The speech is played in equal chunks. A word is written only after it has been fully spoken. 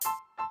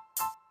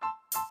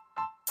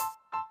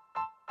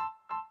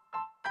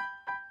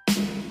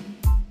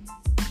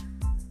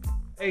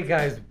Hey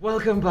guys,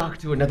 welcome back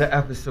to another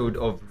episode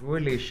of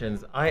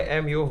Relations. I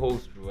am your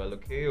host, Ruel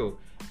Okeo,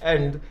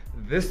 and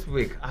this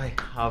week I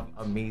have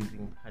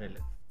amazing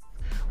panelists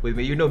with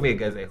me. You know me,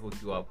 guys, I hook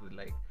you up with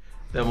like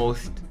the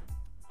most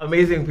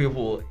amazing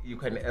people you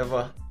can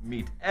ever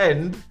meet.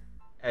 And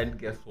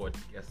guess what?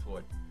 Guess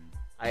what?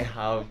 I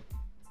have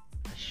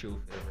a show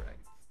favorite.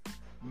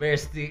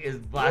 Mercy is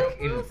back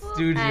in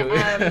studio.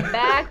 I am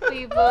back,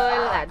 people.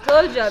 I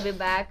told you I'll be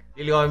back.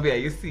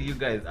 Iliwambia, you see, you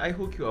guys, I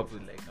hook you up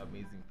with like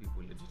amazing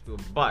people, legit people.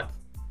 But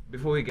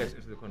before we get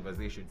into the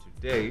conversation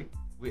today,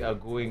 I'm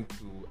going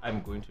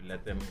to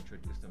let them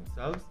introduce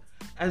themselves.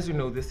 As you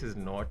know, this is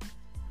not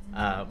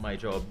my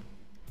job.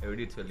 I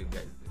already told you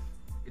guys this.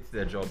 It's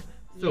their job.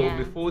 So Yeah.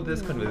 before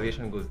this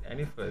conversation goes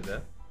any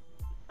further,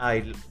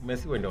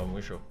 Mercy went on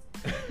Mwisho.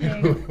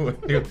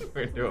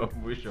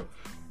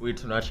 We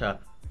Tunacha,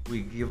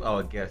 we give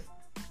our guests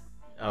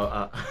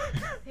our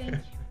Thank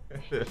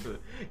you.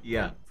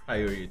 yeah,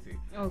 priority.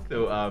 Okay.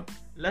 So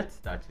let's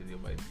start with you,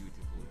 my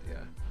beautiful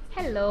dear.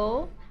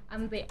 Hello,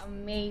 I'm the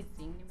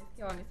amazing.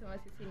 Nimesikia wamesema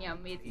sisi ni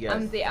amazing. Yes.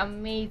 I'm the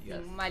amazing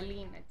Yes.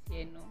 Malina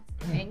Tieno.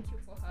 Thank you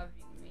for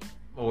having me.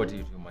 Well, what do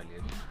you do,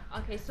 Malian?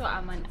 Okay, so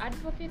I'm an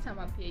advocate, I'm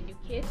a peer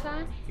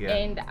educator, Yeah.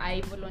 and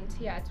I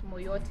volunteer at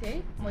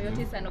Moyote. Moyote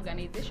is an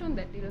organization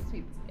that deals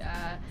with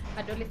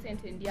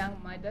adolescent and young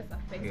mothers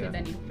affected Yeah.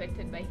 and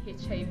infected by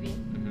HIV,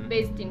 Mhm.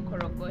 based in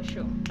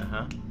Korogosho.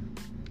 Uh-huh.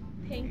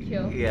 Thank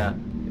you. Yeah.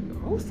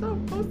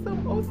 Awesome.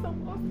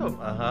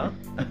 Uh-huh.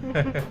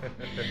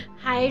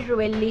 Hi,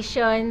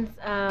 Relations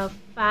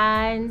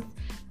fans,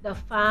 the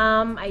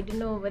farm. I don't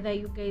know whether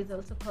you guys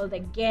also call the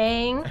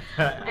gang.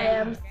 I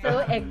am so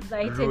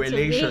excited to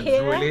Relations. be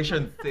here.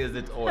 Relations says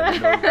it all. You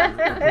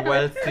know,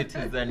 well,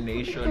 citizen,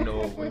 nation,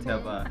 or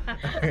whatever.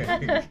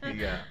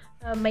 Yeah.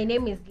 My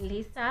name is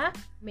Lisa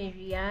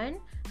Marianne.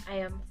 I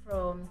am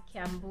from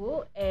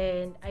Kiambu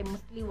and I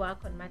mostly work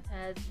on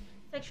matters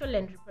sexual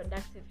and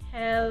reproductive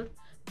health.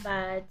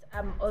 But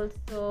I'm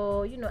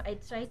also, I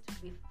try to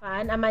be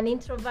fun. I'm an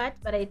introvert,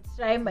 but I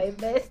try my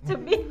best to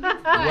be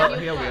Well,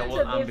 here we are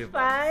all to be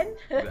fun.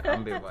 We're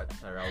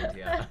ambiverts around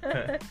here.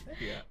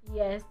 Yeah.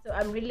 Yes, so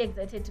I'm really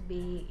excited to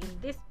be in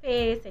this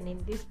space and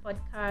in this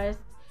podcast.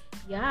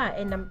 Yeah,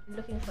 and I'm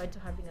looking forward to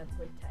having a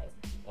good time.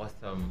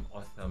 Awesome.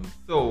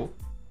 So,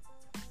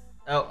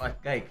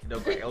 guy,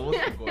 I almost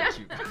forgot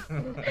you.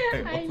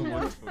 I know.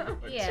 almost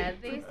forgot Yeah, you.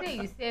 they say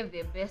you save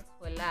the best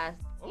for last.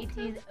 Okay. It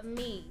is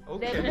me,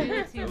 Okay. the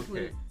beautiful,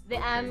 Okay. the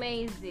Okay.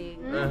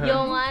 amazing, Uh-huh.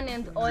 your one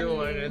and The one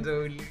only, and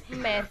only.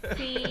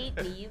 Messi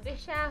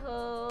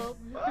Nibeshaho.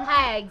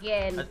 Hi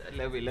again.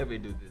 Let me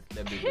do this.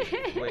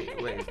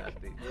 Where is that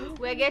thing?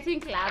 We're getting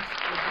claps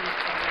for this.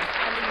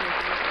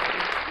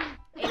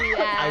 Anyway,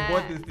 I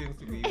want these things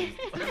to be used.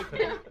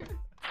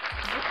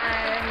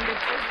 I'm the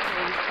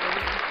president of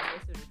the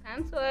Advisory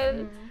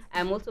Council.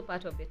 I'm also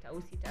part of the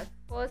Tausi Task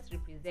Force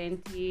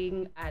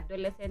representing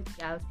adolescent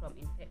girls from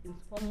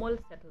informal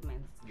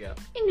settlements. Yeah.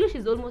 English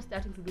is almost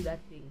starting to do that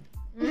thing.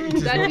 It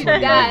is That not it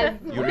only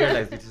does. me. You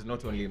realize it is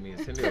not only me,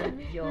 Senor.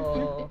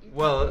 Yo.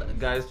 Well,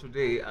 guys,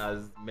 today,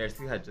 as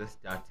Mercy had just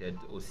started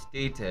or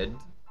stated,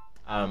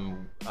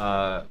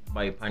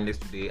 my panelists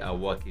today are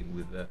working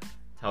with the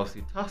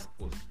Tausi Task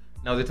Force.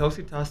 Now, the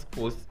Tausi Task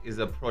Force is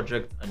a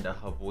project under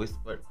Her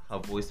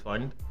Voice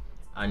Fund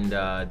and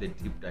the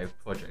Deep Dive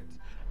Project.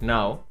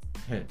 Now,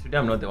 today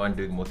I'm not the one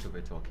doing most of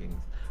the talkings.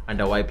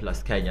 Under Y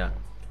Plus Kenya,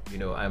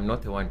 I'm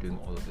not the one doing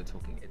all of the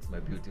talking. It's my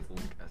beautiful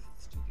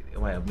guests today,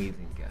 my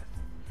amazing guests.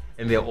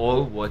 And they're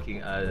all working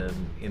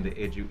in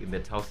the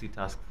Tausi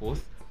Task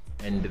Force,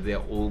 and they're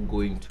all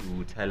going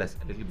to tell us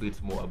a little bit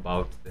more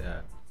about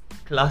the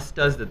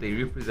clusters that they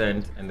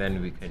represent, and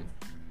then we can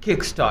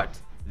kickstart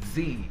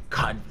the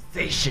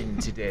conversation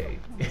today.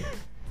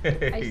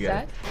 I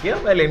start? Yeah,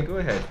 Marlene, go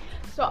ahead.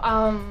 So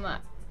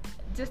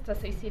just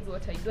as I said,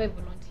 what I do, I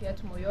volunteer at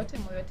Moyote.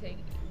 Moyote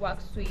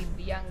works with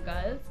young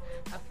girls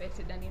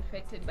affected and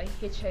infected by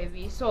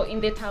HIV. So in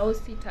the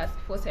Tausi Task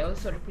Force, I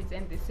also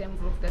represent the same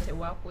group that I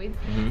work with.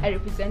 Mhm. I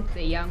represent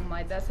the young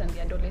mothers and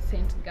the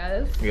adolescent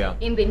girls Yeah.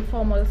 in the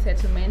informal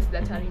settlements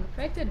that are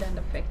infected and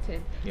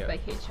affected Yeah. by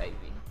HIV.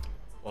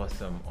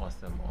 Awesome.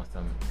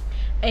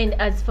 And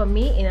as for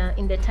me,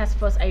 in the task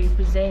force, I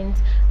represent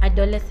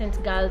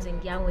adolescent girls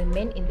and young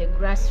women in the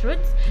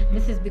grassroots.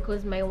 This is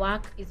because my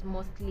work is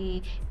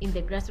mostly in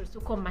the grassroots.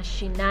 Uko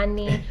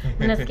mashinani,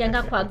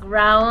 unasikianga kwa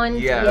ground.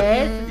 Yes.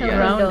 Yes, Yes.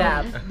 Ground ndo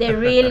up. the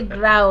real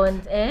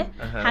ground.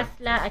 Uh-huh.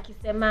 Hustler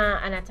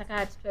akisema anataka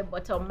atue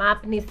bottom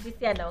up, ni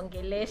sisi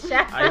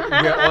anaongelesha.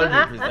 We're all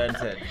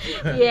represented.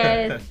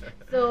 Yes.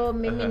 So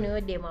mimi Uh-huh. ni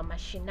huyo demo wa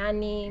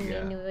mashinani,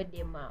 Yeah. mimi ni huyo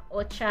demo wa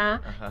Ocha.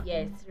 Uh-huh.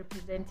 Yes,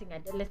 representing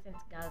adolescent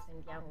girls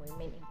and young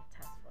women in the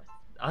task force.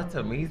 That's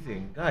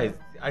amazing, guys.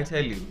 I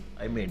tell you,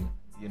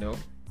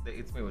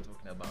 it's me we're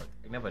talking about.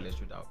 I never let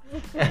you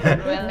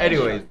down.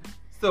 Anyways,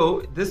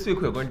 so this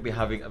week we're going to be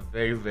having a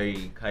very,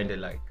 very kind of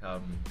like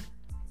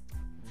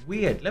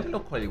weird, let me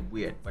not call it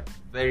weird, but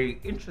very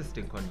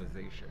interesting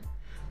conversation.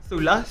 So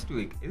last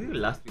week, either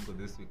last week or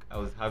this week, I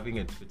was having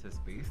a Twitter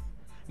space,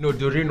 No,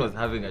 Doreen was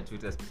having a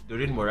Twitter space.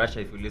 Doreen Moracha,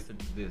 if you listen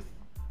to this,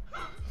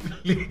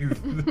 please,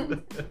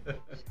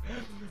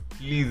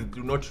 please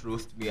do not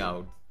roast me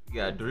out.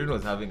 Yeah, Doreen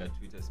was having a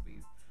Twitter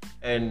space.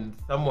 And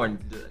someone,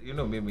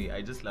 Mimi,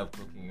 I just love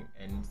talking.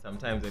 And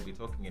sometimes I'll be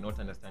talking and not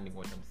understanding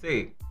what I'm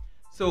saying.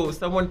 So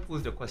someone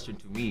posed a question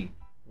to me.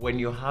 When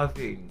you're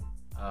having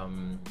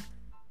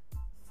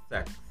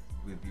sex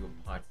with your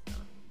partner,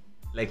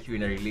 like you're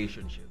in a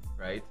relationship,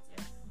 right?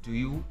 Yeah. Do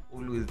you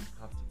always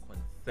have to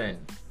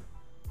consent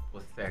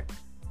for sex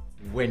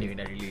when you're in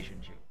a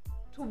relationship?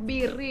 To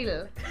be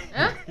real,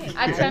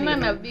 achana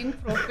na being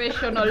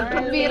professional.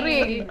 To be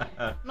real,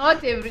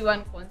 not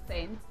everyone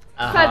consents.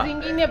 Saa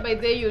zingine by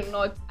the way you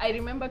not. I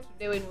remember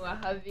today when we were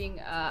having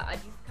a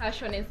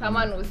discussion and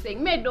someone was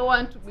saying, "Me don't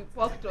want to be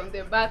poked on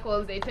the back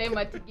all the time."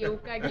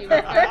 Geuka.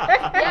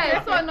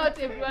 Yeah, so not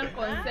everyone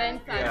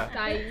consents at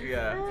times.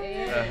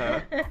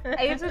 Yeah.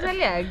 I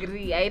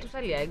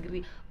totally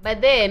agree. But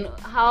then,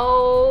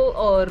 how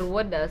or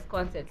what does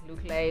consent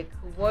look like?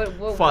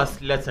 What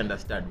First, let's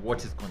understand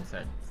what is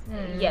consent.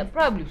 Yeah,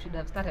 probably should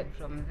have started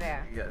from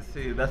there. Yeah,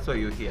 see, that's why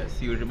you're here.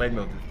 See, you remind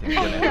me of this thing.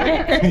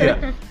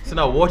 Yeah. So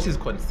now, what is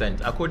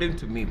consent? According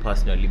to me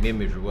personally,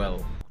 Mimi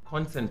Ruel,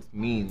 consent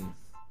means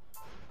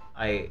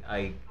I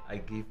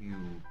give you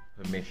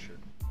permission.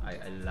 I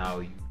allow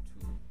you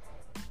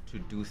to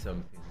do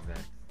something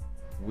that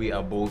we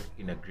are both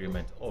in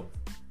agreement of.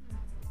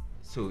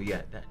 So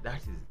yeah, that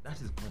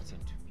is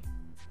consent to me.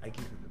 I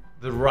give you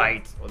the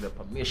right or the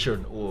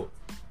permission, or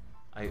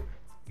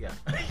yeah.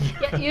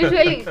 Yeah,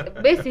 usually,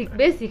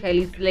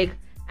 basically, it's like,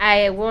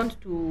 I want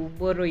to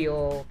borrow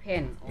your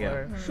pen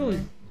or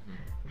shoes.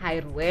 Hi,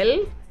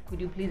 Ruel,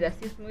 could you please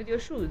assist me with your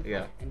shoes?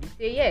 Yeah. And you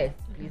say yes,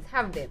 please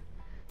have them.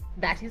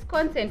 That is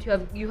consent.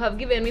 You have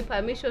given me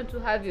permission to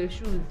have your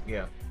shoes.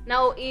 Yeah.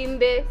 Now, in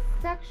the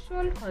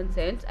sexual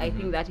consent, I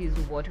think that is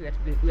what we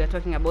are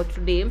talking about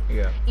today.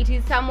 Yeah. It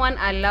is someone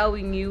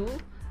allowing you,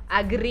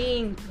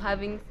 agreeing to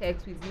having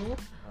sex with you,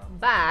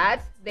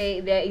 but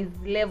there is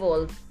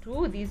levels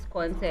to this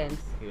consent.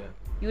 Yeah.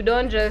 You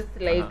don't just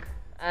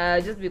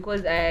just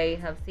because I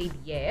have said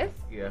yes.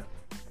 Yeah.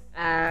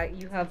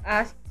 You have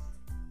asked.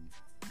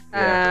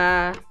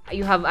 Yeah.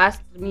 You have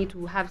asked me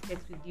to have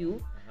sex with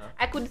you.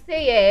 I could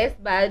say yes,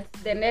 but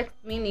the next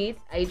minute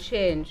I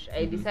change.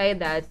 I decide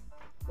that,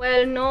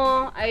 well,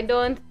 no, I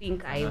don't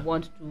think I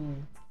want to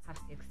have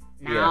sex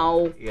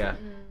now. Yeah.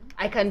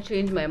 I can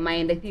change my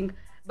mind. I think,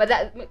 but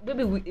that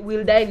maybe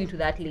we'll dive into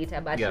that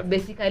later. But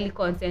basically,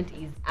 consent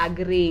is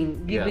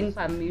agreeing, giving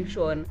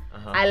permission,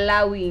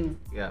 allowing.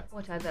 Yeah.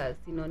 What other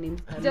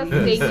synonyms? Just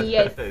saying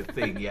yes.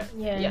 Saying yes.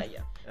 Yeah.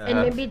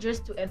 And maybe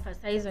just to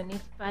emphasize on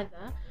it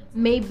further,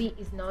 maybe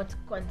it's not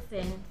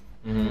consent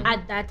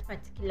at that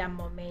particular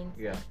moment.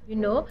 Yeah.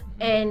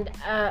 And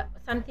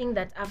something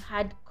that I've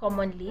had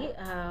commonly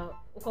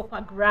uko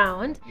kwa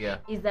ground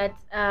is that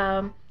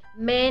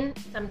men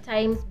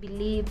sometimes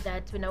believe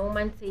that when a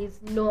woman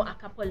says no a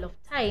couple of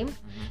times,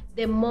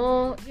 the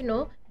more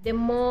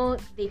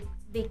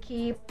they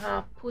keep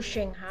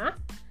pushing her,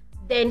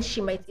 then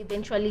she might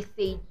eventually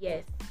say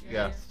yes.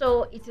 Yeah.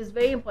 So it is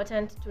very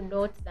important to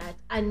note that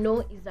a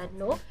no is a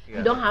no. Yeah.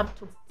 You don't have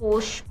to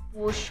push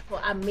for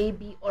a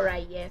maybe or a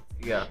yes.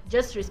 Yeah.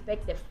 Just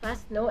respect the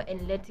first no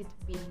and let it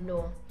be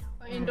no.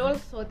 And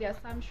also the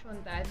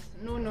assumption that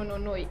no,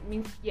 it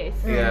means yes.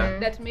 Yeah.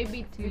 That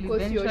maybe it's Till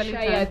because you're eventually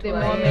shy turn at the to a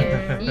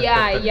moment.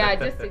 Yeah,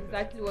 just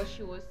exactly what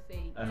she was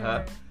saying.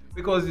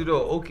 Because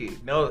okay,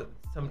 now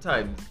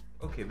sometimes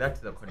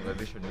that's a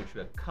conversation which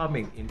we are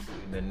coming into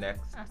in the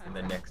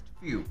next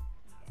few.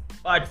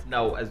 But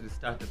now, as we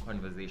start the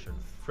conversation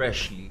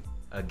freshly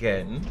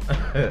again,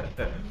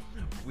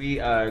 we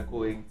are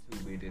going to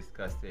be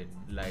discussing,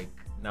 like,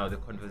 now the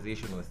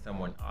conversation was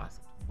someone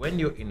asked, when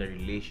you're in a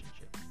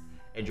relationship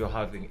and you're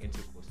having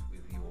intercourse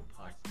with your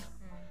partner,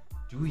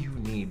 do you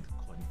need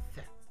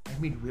consent? I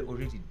mean, we're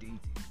already dating.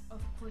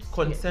 Of course.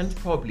 Consent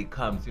probably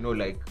comes,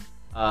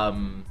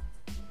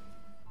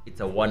 it's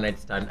a one-night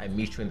stand. I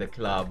meet you in the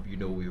club,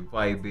 we're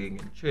vibing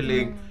and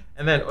chilling,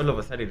 and then all of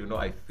a sudden,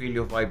 I feel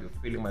your vibe, you're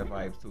feeling my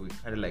vibe, so we're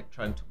kind of like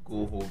trying to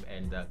go home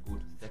and go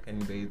to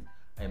second base.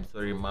 I'm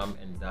sorry, mom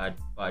and dad,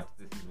 but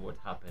this is what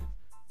happened.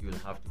 You'll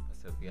have to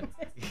persevere.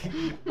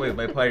 Wait,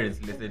 my parents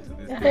listen to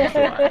this thing,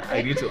 so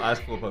I need to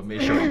ask for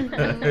permission.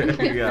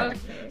 Yeah.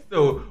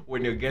 So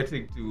when you're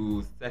getting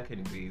to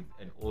second base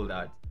and all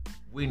that,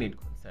 we need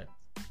consent.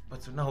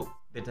 But so now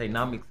the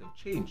dynamics have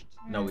changed.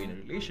 Now we're in a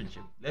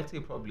relationship. Let's say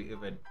probably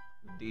even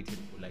dated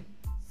for like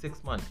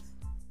 6 months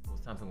or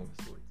something of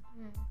the sort.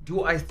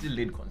 Do I still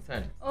need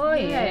consent? Oh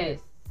yes.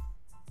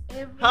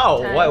 Every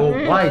How? time.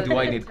 Why do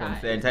I need Every time.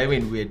 consent? I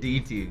mean, we're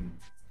dating.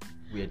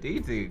 Let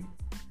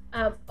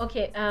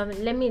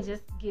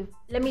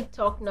me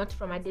talk not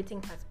from a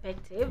dating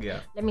perspective.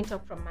 Yeah. Let me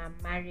talk from a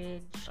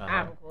marriage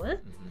angle.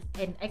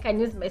 And I can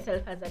use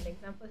myself as an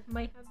example.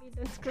 My hubby,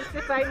 don't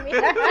crucify me.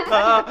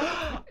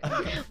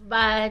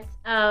 But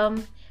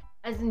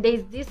as in,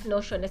 there's this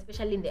notion,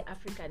 especially in the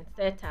African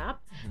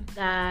setup,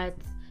 that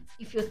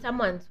if you're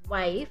someone's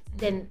wife,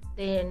 then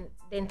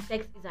then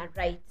sex is a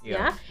right.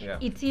 Yeah, yeah.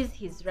 It is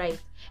his right.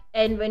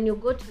 And when you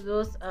go to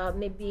those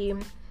maybe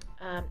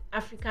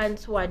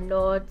Africans who are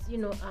not,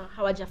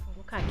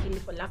 hawajafunguka akili,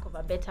 for lack of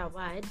a better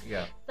word,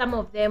 some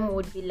of them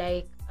would be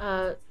like,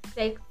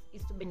 sex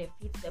is to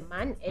benefit the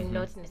man and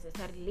not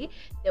necessarily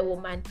the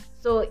woman.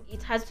 So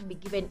it has to be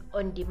given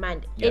on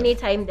demand.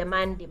 Anytime the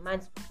man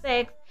demands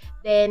sex,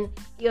 then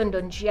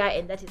yondonjia,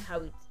 and that is how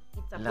it's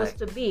supposed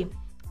to be.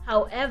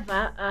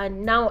 However,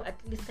 now at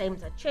least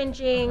times are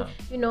changing.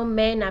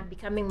 Men are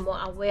becoming more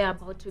aware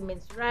about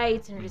women's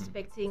rights and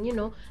respecting,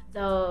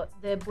 the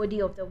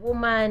body of the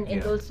woman,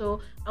 and also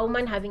a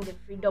woman having the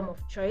freedom of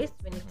choice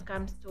when it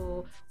comes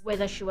to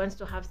whether she wants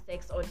to have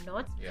sex or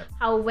not.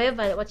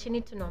 However, what you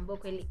need to know,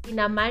 Mbokweli, in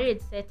a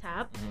marriage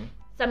setup,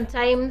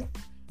 sometimes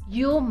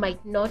you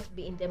might not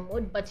be in the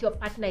mood, but your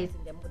partner is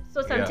in the mood.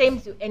 So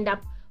sometimes you end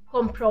up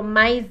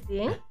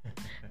compromising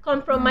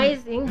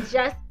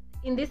just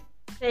in this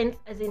sense,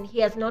 as in he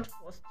has not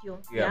forced you.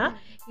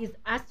 He's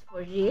asked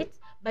for it,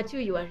 but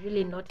you are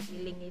really not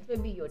feeling it.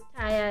 Maybe you're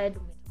tired,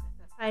 umetoka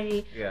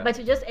safari, but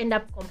you just end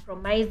up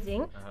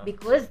compromising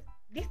because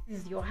this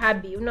is your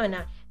hobby,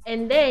 now.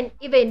 And then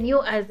even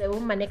you as a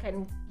woman, I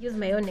can use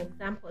my own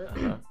example.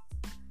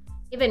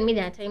 Even me,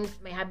 there are times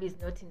my hubby is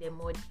not in the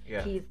mood.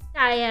 He's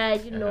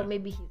tired,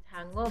 maybe he's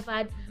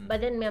hungover,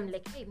 but then me, I'm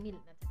like, hey, me,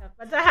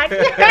 so I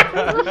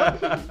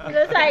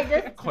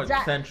just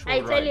consensual I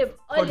tell you,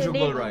 all you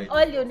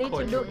need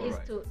to do is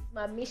to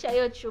mamisha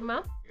your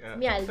chuma.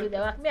 Me, I'll do the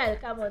work. Me, I'll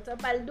come on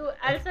top.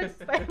 I'll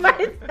satisfy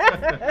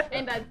myself.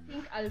 And I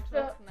think I'll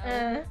talk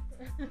now.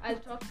 I'll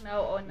talk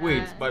now on.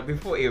 Wait, but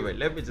before Ava,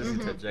 let me just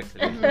interject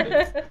a little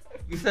bit.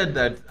 You said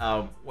that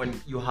when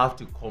you have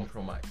to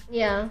compromise.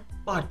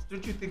 But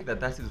don't you think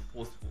that is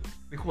forceful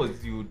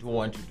because you don't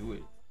want to do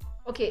it?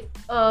 Okay,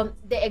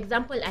 the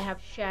example I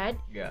have shared,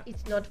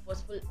 it's not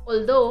forceful.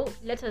 Although,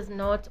 let us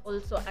not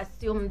also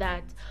assume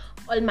that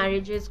all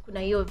marriages kuna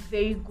hiyo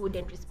very good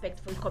and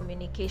respectful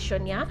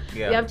communication.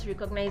 We have to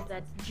recognize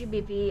that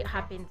GBV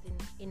happens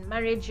in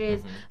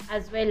marriages,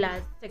 as well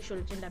as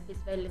sexual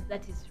gender-based violence,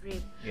 that is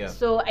rape.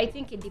 So I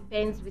think it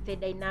depends with the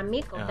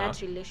dynamic of that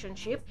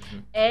relationship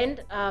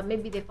and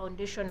maybe the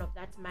foundation of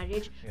that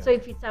marriage. So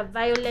if it's a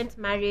violent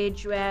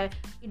marriage where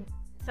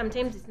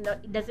sometimes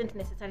it doesn't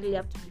necessarily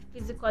have to be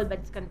physical, but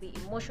it can be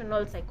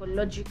emotional,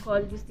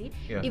 psychological, you see,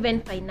 even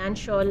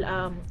financial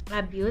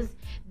abuse,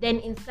 then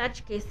in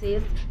such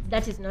cases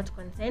that is not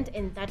consent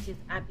and that is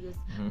abuse.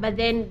 But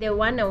then the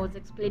one I was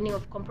explaining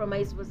of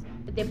compromise was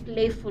the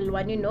playful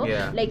one,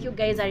 like you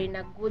guys are in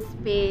a good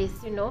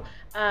space, you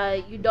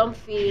don't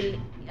feel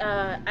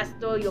as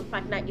though your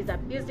partner is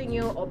abusing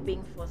you or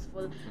being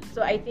forceful.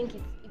 So I think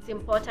it's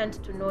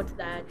important to note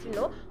that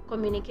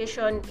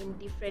communication in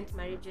different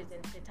marriages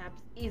and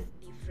setups is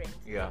different.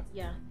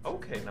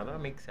 Okay, now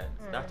that makes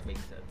sense. That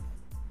makes sense.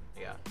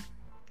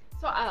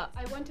 So I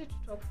wanted to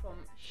talk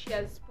from, she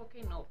has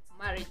spoken of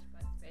marriage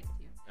perspective.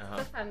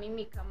 Sasa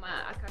mimi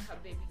kama akaka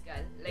baby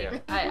girl,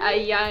 like a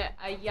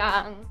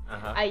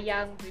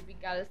young baby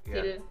girl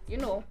still,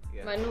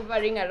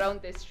 maneuvering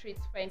around the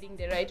streets, finding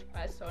the right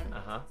person.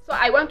 So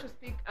I want to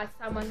speak as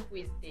someone who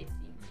is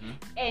dating.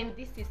 And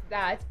this is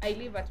that I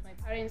live at my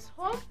parents'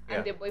 home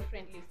and the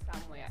boyfriend lives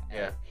somewhere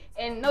else.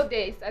 And now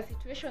there is a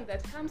situation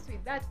that comes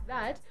with that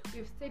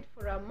we've stayed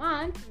for a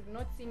month, we've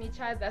not seen each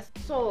other.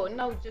 So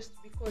now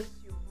just because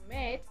you've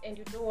met and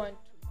you don't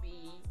want to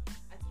be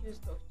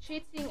accused of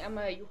cheating,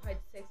 you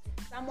had sex with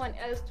someone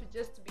else, to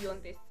just be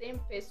on the same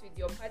pace with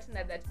your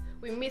partner that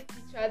we missed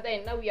each other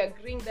and now we are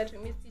agreeing that we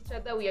missed each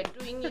other, we are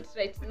doing it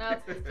right now.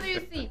 So you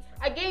see,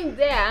 again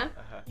there,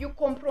 you're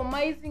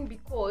compromising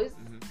because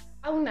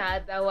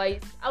otherwise,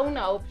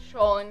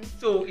 option.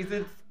 So is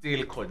it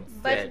still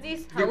consent? But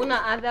this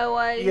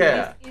otherwise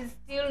this is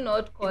still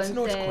not consent.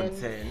 It's not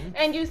consent.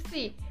 And you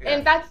see,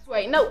 and that's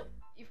why now,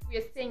 if we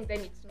are saying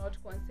then it's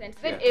not consent,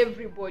 then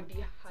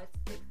everybody has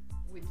sex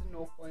with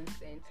no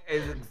consent.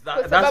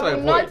 That's my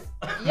point.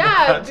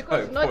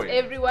 Because not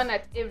everyone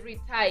at every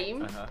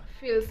time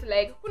feels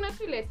like kuna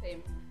feel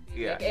time,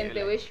 and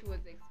the way she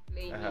was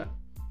explaining.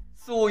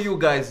 So you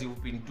guys,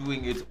 you've been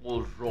doing it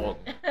all wrong.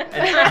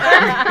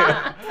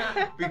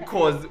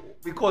 because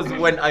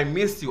when I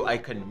miss you, I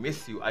can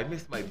miss you. I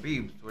miss my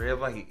babes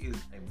wherever he is.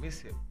 I miss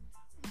him.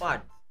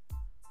 But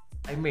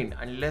I mean,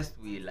 unless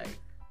we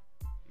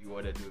you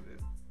wanna do this.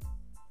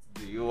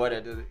 Do you wanna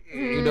do this?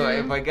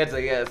 If I get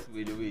a yes,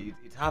 we do it.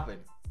 It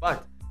happens.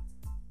 But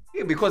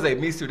because I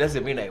miss you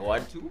doesn't mean I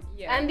want to.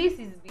 And this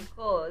is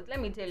because, let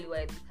me tell you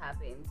why this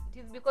happens. It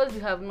is because you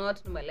have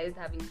not normalized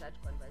having such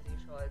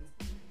conversations.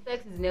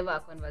 Sex is never a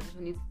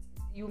conversation.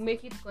 You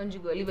make it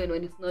conjugal even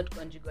when it's not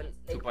conjugal.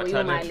 Like for you,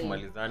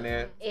 Mali.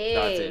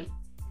 That's it.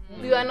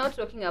 We are not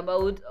talking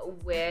about,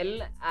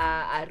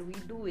 are we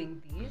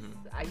doing this?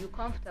 Are you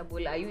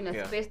comfortable? Are you in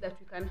a space that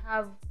we can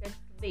have sex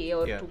today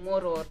or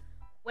tomorrow or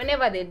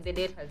whenever the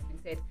date has been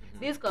set,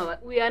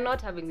 we are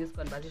not having these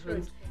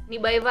conversations. Ni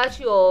by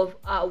virtue of,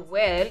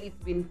 well,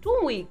 it's been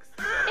 2 weeks.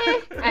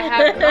 I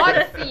have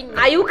not seen you.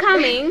 Are you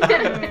coming?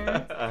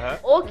 Uh-huh.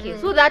 Okay,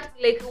 so that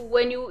like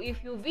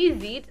if you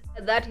visit,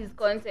 that is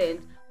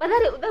consent. But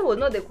that was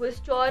not the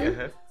question.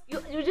 Uh-huh.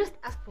 You just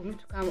asked for me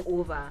to come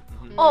over,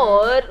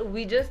 or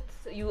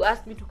you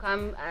asked me to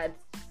come at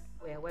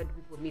where do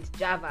people meet,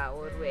 Java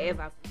or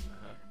wherever.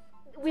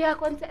 We are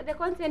the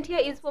consent here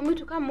is for me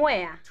to come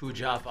where? To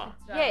Java.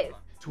 Yes,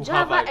 To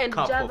Java have a and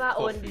cup of Java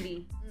coffee.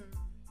 only.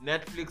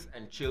 Netflix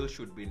and chill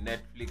should be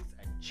Netflix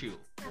and chill.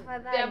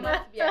 There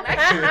must be an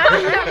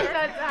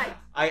action.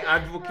 I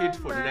advocate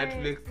for my.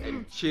 Netflix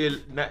and chill.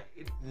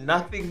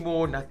 Nothing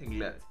more, nothing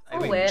less. I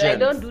mean, I gems.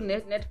 don't do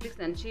Netflix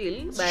and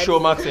chill, but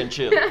Showmax and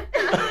chill.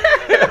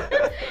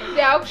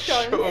 The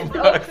options. Showmax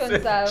the options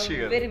and are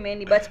chill. very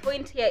many. But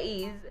point here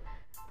is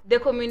the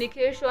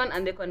communication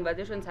and the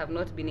conversations have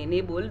not been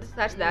enabled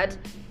such that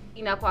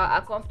in a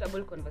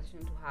comfortable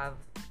conversation to have.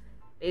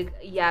 Like,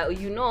 yeah,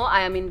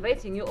 I am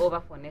inviting you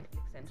over for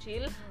Netflix and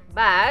chill,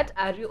 but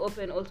are you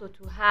open also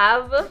to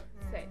have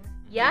Sex.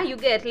 yeah, you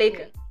get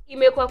like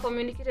imekuwa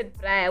communicated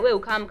prior. We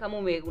ukam kama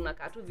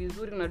unakaa tu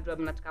vizuri, unajua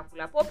mnataka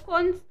kula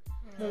popcorns,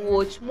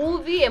 watch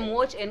movie,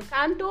 watch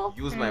Encanto.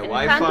 Use my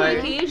Encanto Wi-Fi.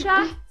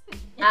 ikiisha,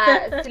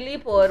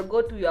 sleep or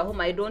go to your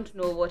home. I don't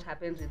know what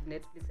happens with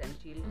Netflix and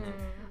chill,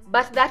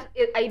 but that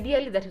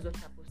ideally that is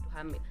what's supposed to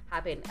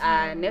happen.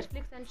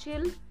 Netflix and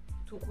chill,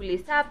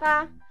 tukule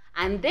supper,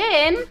 and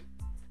then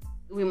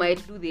we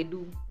might do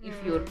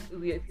if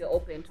you're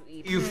open to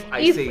it. If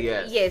I say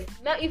yes. Yes.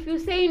 Now, if you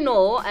say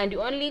no and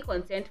you only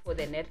consent for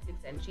the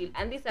Netflix and chill,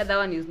 and this other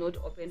one is not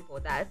open for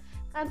that,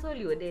 cancel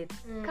your date.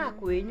 Kaa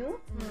kwenyu,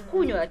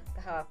 kunywa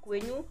kahawa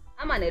kwenyu,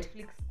 ama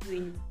Netflix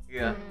kwenyu.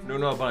 Yeah,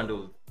 no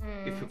bundles.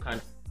 If you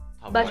can't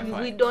have But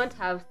Wi-Fi. we don't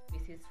have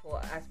spaces for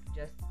us to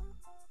just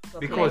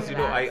talk Because like you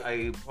know, that.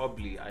 I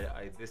probably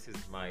this is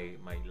my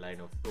line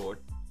of thought.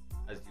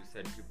 As you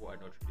said, people are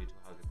not ready to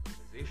have a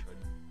conversation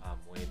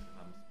when it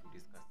comes to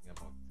discussing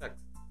about sex,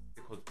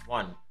 because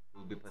one,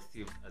 you'll be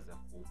perceived as a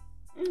hoe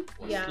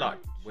or Yeah, slut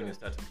when you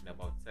start talking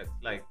about sex.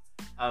 Like,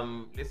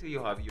 let's say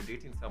you're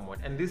dating someone,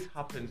 and this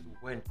happens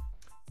when,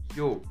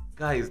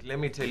 guys, let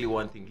me tell you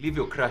one thing: leave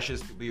your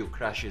crushes to be your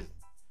crushes.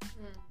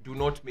 Do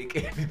not make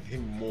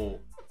anything more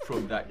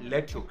from that.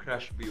 Let your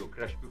crush be your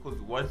crush, because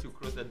once you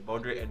cross that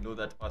boundary and know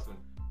that person,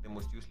 the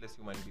most useless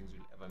human beings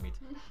you'll ever meet.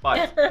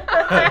 But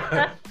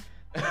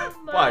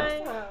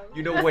but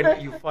you know,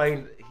 when you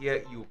find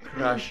here your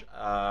crush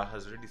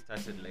has already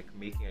started like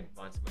making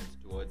advancements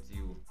towards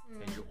you,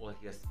 and you're all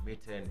here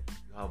smitten,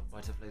 you have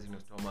butterflies in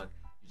your stomach,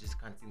 you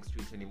just can't think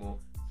straight anymore.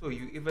 So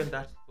you even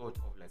that thought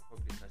of like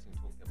probably starting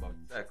talking about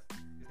sex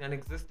is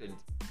non-existent,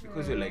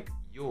 because you're like,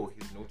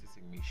 he's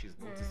noticing me, she's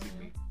noticing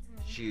me,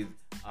 she's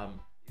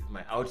is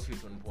my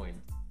outfit on point?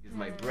 Is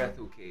my breath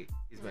okay?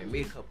 Is my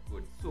makeup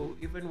good? So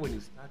even when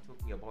you start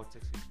talking about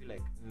sex, you feel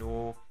like,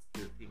 no,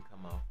 he'll think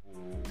I'm a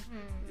hoe.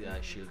 Yeah,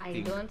 she'll I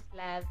think don't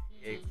love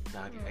you.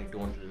 exactly. I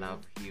don't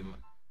love him.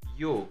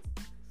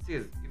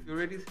 Sis, if you're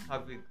already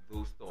having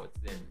those thoughts,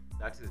 then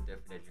that is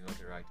definitely not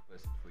the right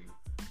person for you.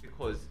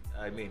 Because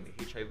I mean,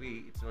 HIV,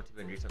 it's not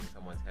even written on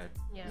someone's head.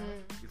 Yeah.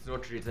 It's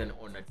not written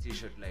on a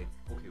t-shirt like,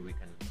 okay, we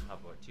can have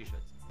our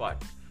t-shirts,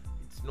 but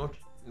it's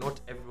not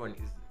everyone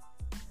is.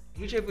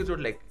 HIV is not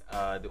like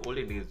the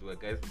olden days where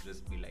guys would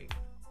just be like,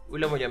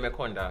 ule mwenye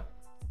amekonda,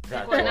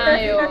 that's all.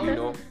 Nayo. You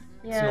know,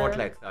 it's Yeah. not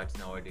like that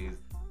nowadays.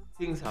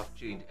 Things have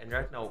changed, and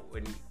right now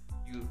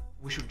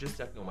we should just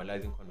start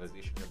normalizing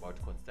conversations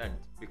about consent,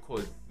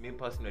 because me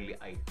personally,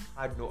 I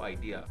had no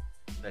idea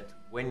that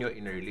when you're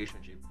in a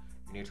relationship,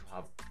 you need to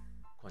have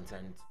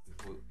consent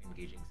before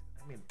engaging.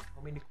 I mean,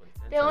 how many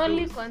consents? The are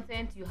only those?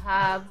 consent you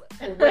have,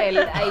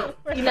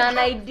 in an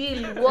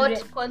ideal,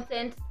 what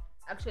consent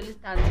actually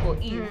stands for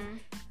is,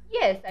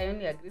 yes, I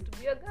only agreed to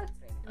be your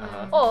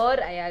girlfriend,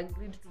 or I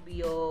agreed to be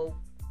your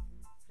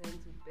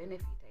friends with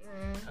benefit.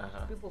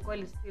 People call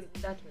it still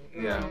that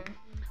way. Yeah.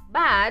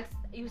 But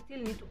you still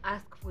need to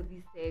ask for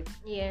this sex.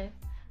 Yeah.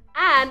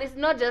 And it's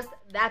not just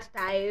that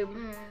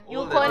time. You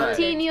All the time.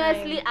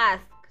 continuously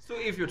ask. So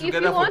if you're If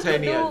together you for want 10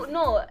 to years, do,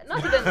 no, not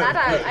even that.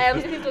 I am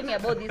still talking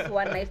about this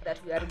one night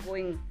that we are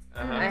going.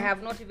 Uh-huh. I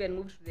have not even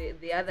moved to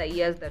the other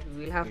years that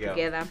we will have Yeah.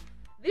 together.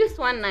 This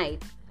one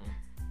night,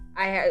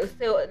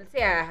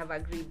 say I have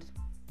agreed,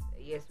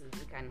 yes,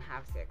 we can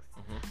have sex.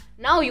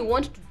 Now you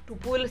want to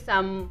pull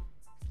some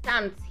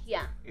stunts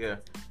here. yeah.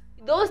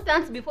 Those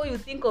stunts before you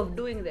think of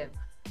doing them.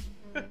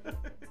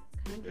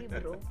 Kindly,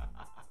 bro.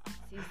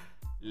 Sis,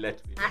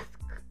 Let me know. ask.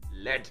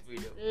 Let me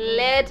know.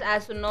 Let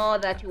us know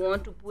that you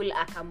want to pull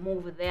a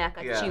move there,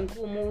 a Yeah.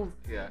 chinku move,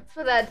 Yeah.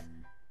 so that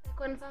I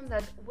confirm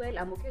that, well,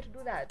 I'm okay to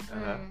do that,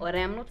 Uh-huh. or I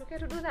am not okay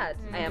to do that.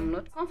 I am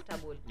not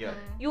comfortable. Yeah.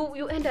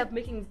 You end up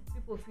making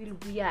people feel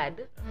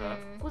weird Uh-huh.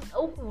 because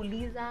au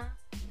kuuliza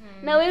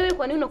na wewe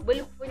kwa nini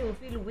unakubali kufanya you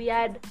feel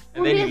weird?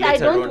 And then you Means I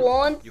later don't on,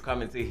 want. you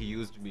come and say he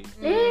used me.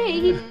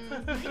 Hey,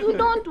 you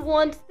don't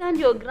want, stand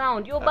your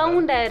ground, your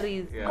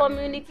boundaries, Yeah.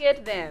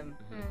 communicate them.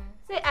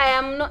 say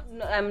I'm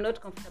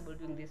not comfortable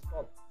doing this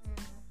top,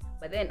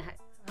 but then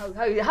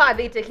how are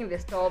they taking the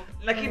stop?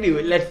 Like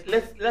anyway,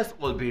 let's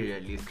all be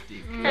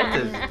realistic. Let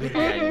us be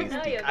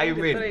realistic. I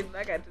Throw mean, it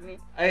back at me.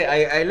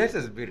 I let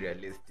us be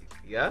realistic,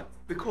 yeah?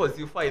 Because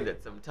you find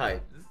that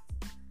sometimes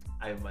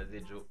I'm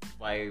Mazejo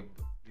vibe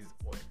is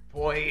on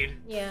point.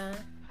 Yeah.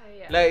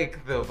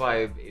 Like the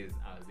vibe is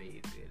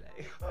amazing.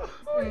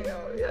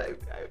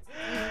 Like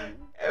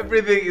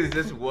everything is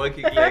just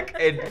working like,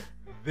 and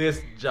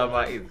this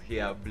Jama is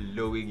here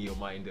blowing your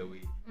mind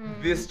away.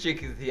 This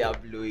chick is here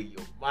blowing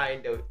your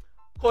mind away.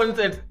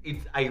 Content,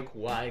 it's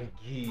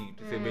Aikwangi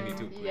to say many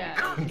to Yeah,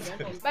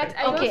 content. but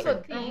I Okay.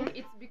 also think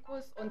it's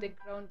because on the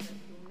ground that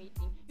you're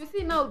meeting. You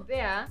see now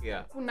there,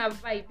 Yeah. kuna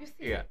vibe. You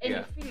see, Yeah, and yeah.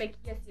 you feel like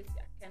yes,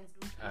 I can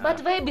do. But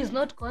vibe is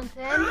not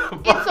content.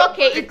 It's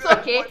okay. It's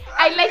okay.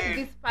 I like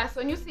this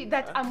person. You see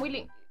that I'm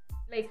willing,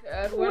 like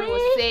Ruel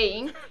was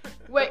saying,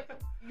 where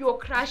your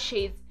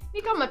crushes.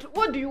 Ni kama tu,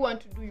 what do you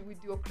want to do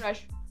with your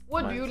crush?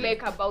 What do you Manzi.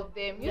 like about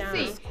them? You Yeah.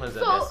 see, Kwanza so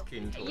the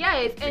skin tone.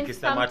 yes, and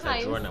Nikisema hata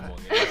sometimes Joanna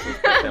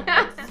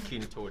Monge,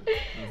 skin tone.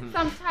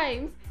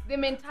 sometimes the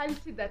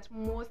mentality that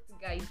most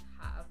guys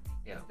have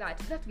Yeah.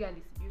 is that girl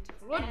is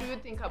beautiful. What do you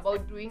think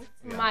about doing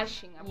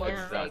smashing about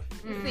Yeah. sex?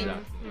 Exactly. You see,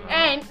 Exactly.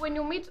 and when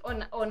you meet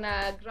on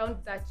a ground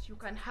that you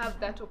can have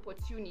that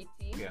opportunity,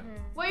 Yeah.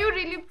 were you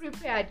really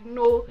prepared?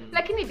 No.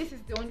 Lakini this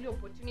is the only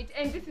opportunity,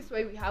 and this is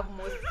why we have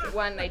most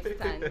one night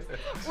stands.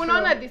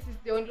 Unaona, this is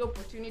the only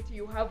opportunity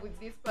you have with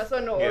this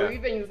person, or Yeah.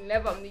 even you'll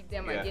never meet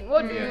them Yeah. again.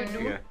 What do Yeah. you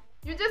do? Yeah.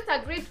 You just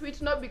agree to it,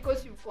 not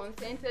because you've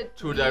consented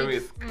To it. the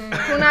risk.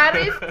 Tuna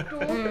risk to.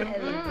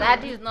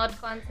 That is not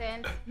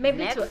content.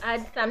 Maybe Next. to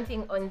add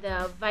something on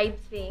the vibe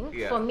thing,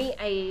 Yeah. for me,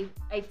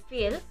 I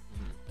feel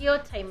your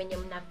time when you're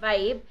mna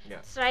vibe, Yeah.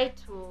 try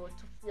to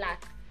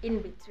flirt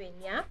in between,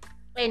 yeah.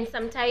 And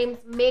sometimes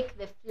make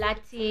the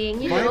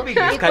flirting, you know, Vibing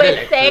is equal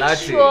kinda like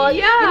sexual. flirting.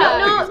 Yeah. You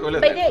Vibing is know, always no,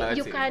 like but then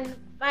you flirting. can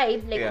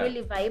vibe, like Yeah.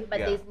 really vibe, but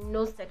Yeah. there's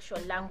no sexual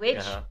language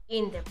Uh-huh.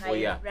 in the vibe, Oh,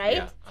 yeah. right?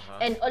 Yeah. Uh-huh.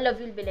 And all of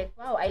you will be like,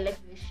 wow, I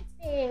like the way she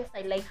thinks,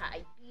 I like her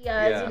ideas,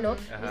 Yeah. you know,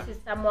 Uh-huh. this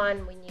is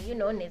someone when you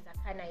know, neza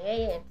kana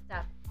yeye and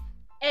stuff.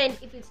 And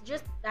if it's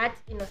just that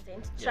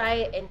innocent, Yeah. try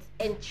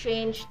and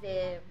change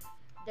the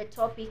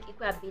topic, it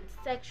could a bit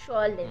sexual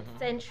and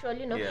sensual,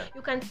 you know. Yeah.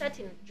 You can start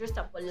in just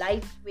a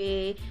polite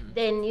way,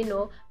 then, you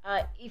know,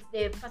 if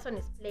the person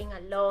is playing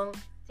along,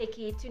 take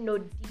it, you know,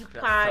 deeper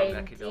Sound and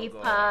like it all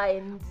deeper go.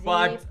 and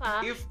But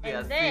deeper. if they are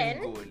and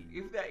then, single,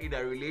 if they're in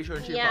a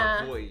relationship,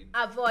 yeah, avoid.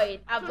 avoid.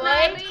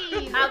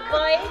 Tunariz.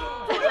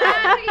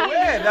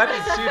 Yeah, that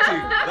is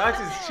cheating. That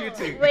is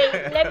cheating. Wait,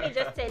 let me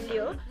just tell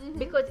you,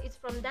 because it's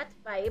from that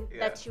vibe Yeah.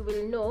 that you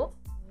will know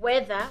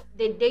whether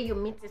the day you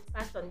meet this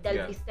person there'll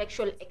Yeah. be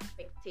sexual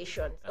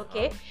expectations, Uh-huh.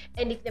 okay?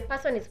 And if the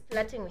person is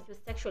flirting with you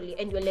sexually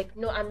and you're like,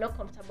 no, I'm not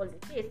comfortable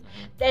with this,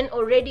 then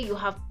already you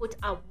have put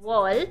a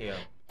wall Yeah.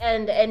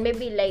 and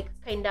maybe like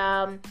kind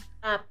of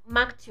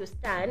marked your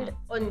stand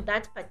on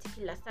that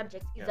particular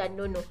subject is Yeah. a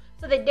no-no.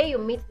 So the day you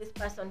meet this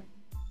person,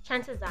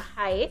 chances are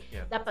high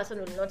Yeah. that person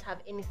will not have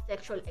any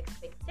sexual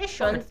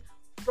expectations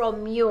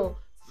from you.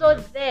 So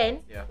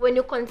then, Yeah. when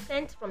you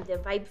consent from the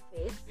vibe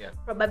phase, Yeah.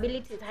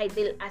 probability is high.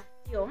 They'll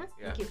assume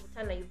Yeah.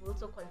 mkikutana you've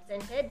also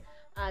consented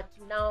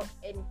to now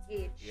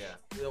engage. Yeah.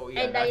 Oh,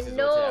 yeah, And that I is what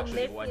know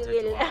actually Messi wanted to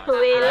will- ask.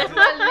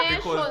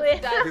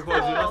 will-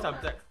 because you know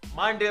sometimes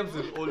Mandems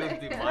will always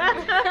be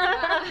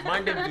Mandems.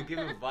 Mandems will give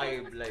a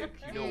vibe like,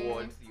 you know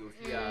what, you're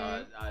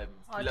here,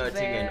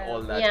 flirting and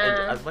all that.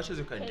 Yeah. And as much as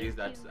you can raise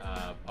that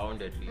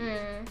boundary,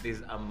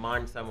 there's a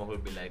man someone who will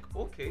be like,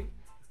 okay,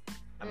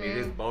 I mean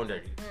this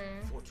boundary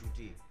for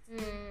today,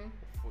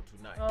 for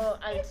tonight. Oh,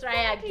 I'll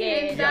try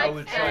again. Yeah, I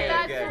will try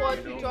that's again, what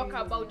you we know. talk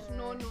about.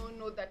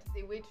 No, that's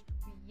the way to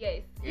be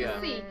yes. Yeah.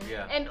 You see?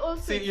 Yeah. And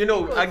also See, it's you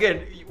know, because- again,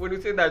 when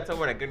you say that,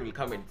 someone again will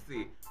come and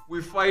say,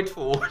 we fight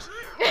for what?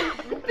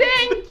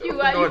 Thank you.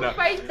 Are No, you no.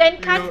 fighting? Then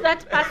You cut know-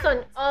 that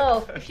person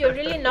off. If you're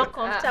really not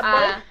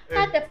comfortable,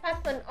 cut the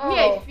person off. Me,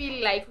 I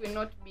feel like we're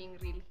not being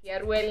real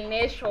here. Well,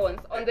 nations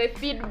on the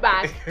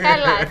feedback,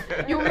 tell us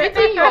you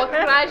meeting your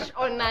crush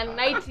on a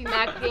night in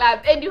a club,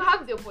 and you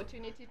have the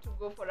opportunity to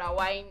go for a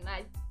wine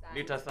night.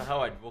 stand.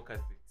 Nitasahau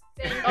advocacy.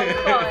 Thank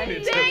Of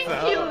course.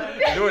 Thank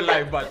you. No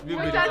lie, but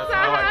mimi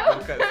nitasahau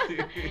advocacy.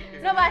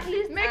 No, but at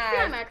least Make ask.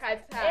 sure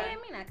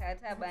nakataa. Mi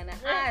nakataa bana.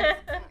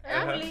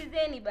 Ask.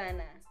 Ulizeni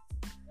bana.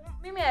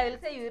 Mimi I will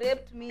say you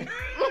raped me.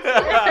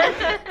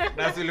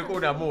 Na si ulikuwa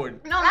una moan.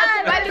 No,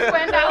 nakubali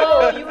kwenda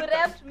Oh, home. you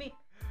raped me.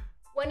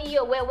 1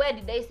 year, where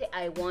did I say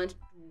I want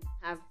to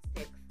have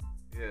sex?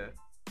 Yeah.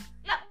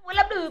 Well,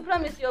 labda you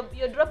promise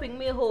you're dropping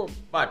me home.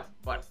 But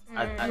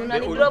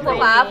Unanidrop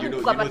hapa hapo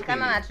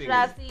ukapatikana na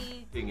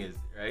traffic. Thing is,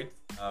 right?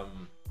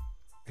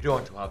 You don't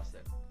want to have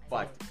sex,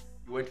 but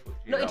you went for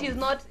 3 No, rounds. it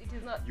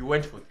is not. You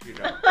went for 3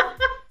 rounds.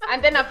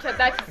 And then after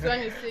that is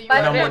when you say you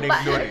But- Na are morning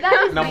raped. glory.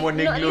 that is Na be-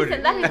 morning no, glory.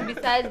 listen, that is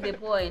besides the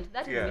point.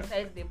 That is Yeah.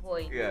 besides the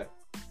point. Yeah.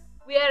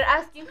 We are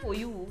asking for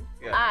you,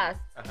 Yeah. us,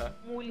 Uh-huh.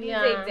 muulize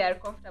Yeah. if they are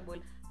comfortable.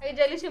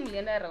 Haijalishi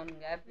mlienda round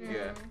ngapi.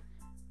 Yeah.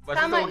 But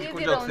Kama sasa hizi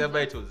ukikuja rounds-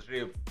 kusema it was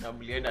rape na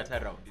mlienda hata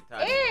round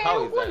 3. Eh, How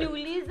is huku that?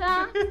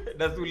 niuliza.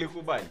 Na si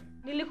ulikubali?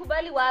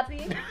 Nilikubali wapi?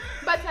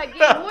 But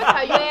again, what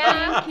are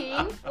you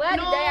thinking? Where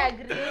did I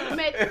agree?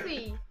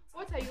 Maxi,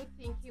 what are you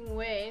thinking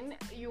when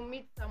you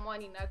meet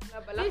someone in a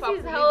club? This alafu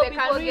is how akuulize,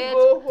 people can we get-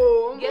 go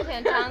home? Get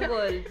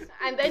entangled.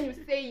 And then you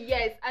say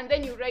yes, and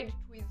then you ride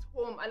to his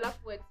home.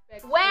 Alafu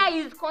expect. Where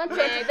is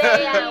content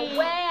there?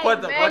 Where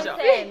Kwanza, is wacha-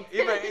 content?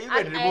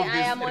 even remove I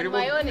this. am on remove,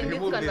 my own in this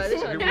remove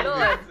conversation, Remove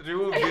Lord. this.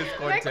 Remove this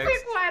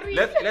context. worry.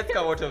 Let's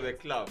come out of the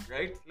club,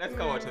 right? Let's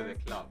come out of the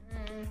club.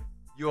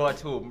 You're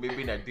at home,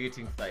 maybe in a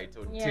dating site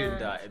on Yeah.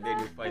 Tinder, and then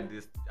you find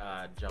this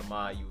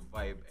jamaa, you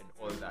vibe and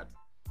all that.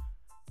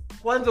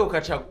 Kwanza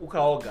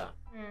ukaoga,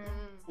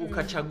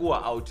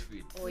 ukachagua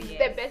outfit. Oh The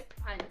yeah. best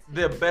pants.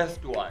 The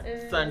best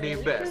one, Sunday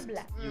best.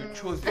 black. You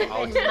chose your And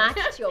outfit.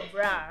 matched your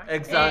bra.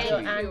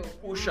 Exactly. And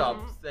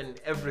Push-ups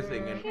and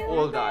everything and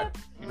all that,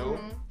 you know.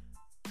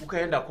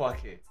 Ukaenda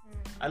kwake.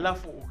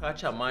 Alafu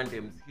ukaacha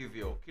mandems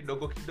hivyo.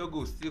 Kidogo kidogo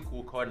usiku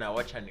ukaona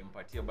wacha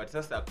nimpatie, but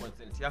sasa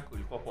consent yako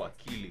ilikuwa kwa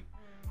akili.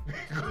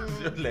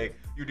 Because you're like,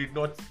 you did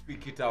not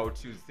speak it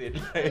out, you said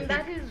like,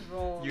 That is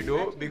wrong. you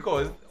know,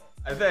 because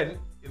and then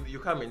you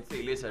come and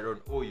say later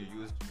on, oh, you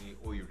used me,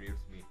 oh, you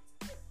raped me.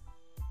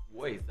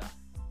 What is that?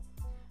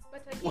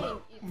 But again,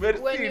 it's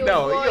Merci when you're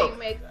now, going, yo.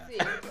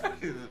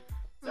 Maxi.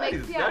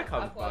 Maxi, that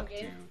comes back to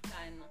you.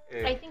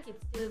 Eh, I think it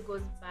still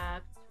goes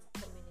back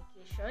to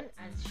communication,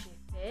 as she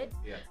said.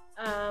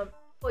 yeah.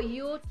 For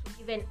you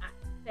to even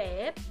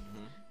accept,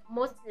 Mhm.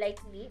 most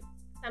likely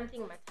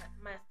something must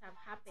have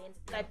happened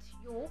that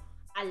you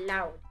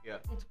allowed. Yeah.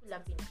 It could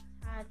have been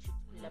a touch, it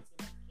could have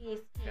been a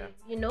kiss, Yeah.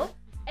 you know.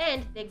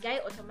 And the guy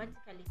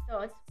automatically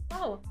thought,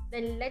 wow,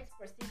 then let's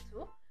proceed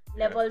to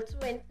level 2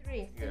 and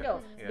 3, Yeah. you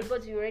know, Yeah.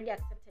 because you already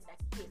accepted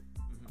a kiss.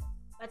 Mhm.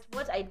 But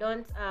what I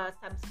don't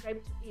subscribe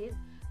to is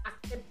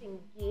accepting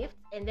gifts,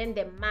 and then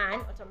the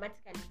man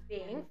automatically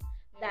thinks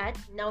that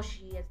now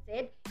she has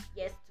said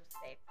yes to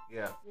sex.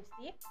 Yeah. You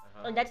see?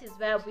 Uh-huh. And that is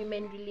where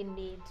women really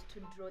need to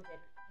draw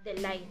the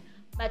line.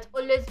 But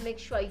always make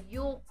sure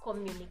you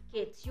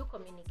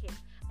communicate.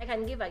 I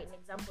can give an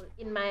example.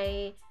 In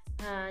my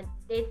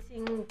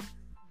dating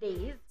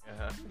days,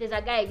 Uh-huh. there's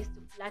a guy I used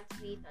to flirt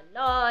with a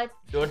lot.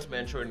 Don't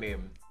mention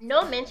names.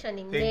 No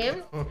mentioning Thank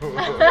names. you.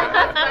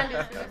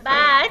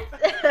 But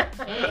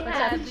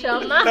happy.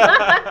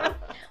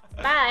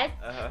 but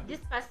Uh-huh. this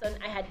person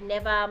I had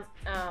never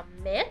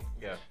met,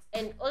 Yeah.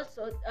 and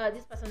also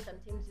this person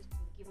sometimes used to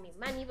give me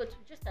money, but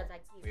just as a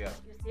gift. Yeah.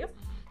 You see.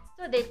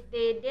 So the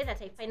day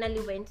that I finally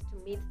went to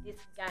meet this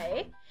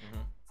guy,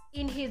 Mhm.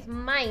 in his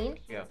mind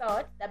he Yeah.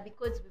 thought that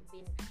because we've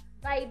been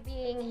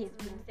vibing, he's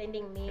been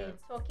sending me Yeah.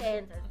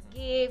 tokens as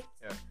gifts.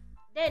 Yeah.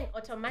 Then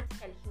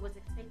automatically he was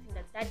expecting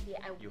that day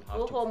I would You go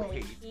have to home pay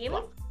with it him.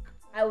 back.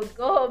 I would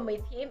go home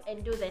with him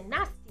and do the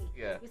nasty.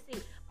 Yeah. You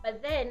see.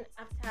 But then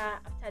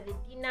after the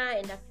dinner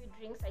and a few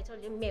drinks, I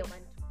told him, "May I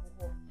want to go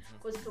home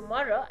because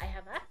tomorrow I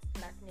have a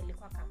class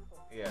nilikuwa come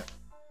home." Yeah.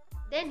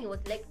 Then he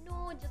was like,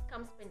 "No, just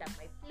come spend at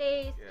my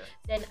place. Yeah.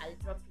 Then I'll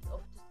drop you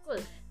off to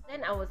school."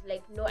 Then I was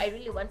like, "No, I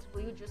really want to go.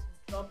 You just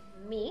drop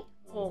me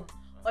home,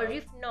 or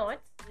if not,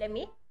 let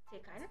me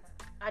take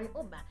an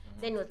Uber."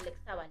 Then he was like,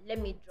 "Sawa, let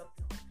me drop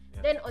you home."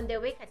 Yeah. Then on the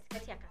way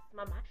katikati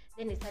akasimama,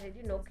 then he started,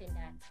 kind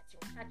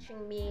of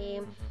touching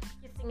me,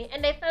 kissing me,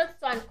 and I felt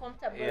so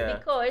uncomfortable Yeah.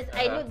 because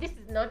I Uh-huh. knew this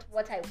is not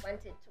what I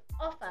wanted to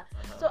offer.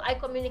 Uh-huh. So I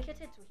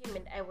communicated to him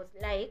and I was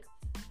like,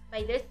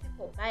 by this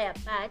people buy a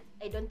but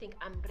I don't think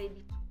I'm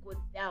ready to go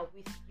there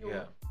with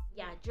you.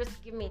 Yeah.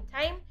 Just give me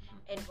time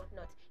and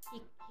whatnot.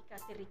 He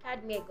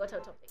kasirikad me, I got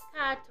out of the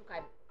car,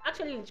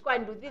 actually nilichukua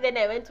nduthi, then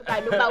I went to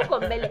Kanuba huko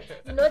mbele,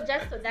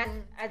 just so that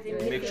as in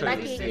Make Mr. sure you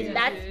Lucky stay in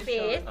that in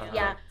space,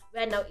 Uh-huh.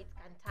 where now it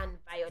can turn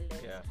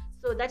violent. Yeah.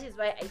 So that is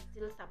why I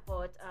still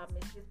support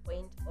Mrs.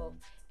 point of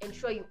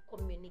ensure you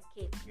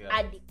communicate Yeah.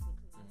 adequately.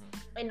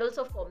 And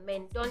also for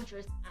men, don't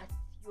just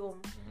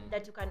assume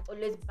that you can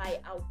always buy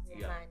a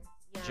woman.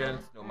 Yeah.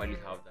 Gents normally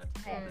have that.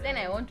 Then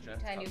I want to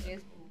Gents turn have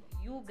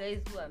you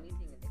guys who are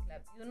meeting in the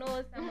club. You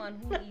know someone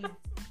who is,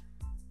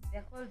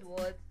 they're called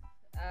what?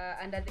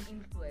 Under the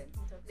influence.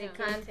 They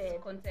can't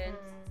Intoxicated. consent.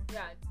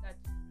 Yeah, that's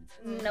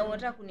Na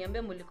unataka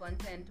kuniambia muli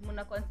consent.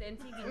 Muna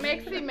consent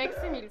higi.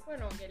 Maxi nilikuwa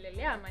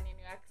naongelelea maneno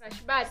ya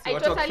crush, but Si I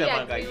watu totally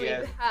wakisemanga, agree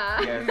yes, with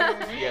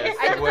her. Yes.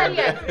 I totally When-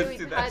 agree with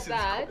See, her that is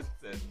that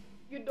consent.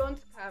 you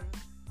don't come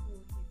to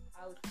his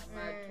house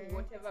to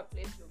whatever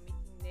place you're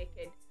meeting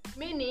naked.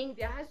 Meaning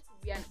there has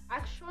to be an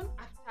action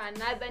after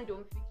another ndio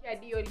mfikia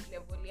hadi hiyo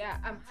level ya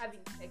I'm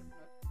having sex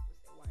not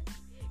because I want.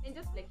 And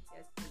just like she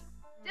has said,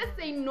 just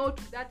say no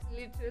to that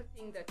little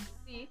thing that you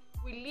see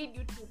will lead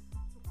you to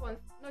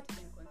not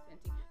even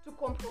consenting, to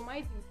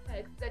compromising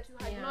sex that you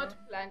had not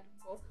planned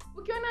for.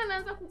 Ukiona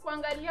anaanza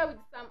kukuangalia with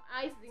some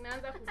eyes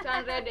zinaanza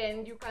kuturn red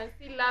and you can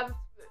see love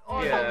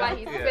all over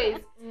his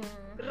face.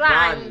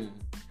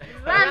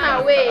 Run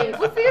away.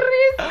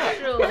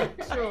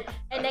 True.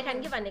 And I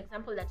can give an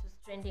example that was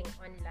trending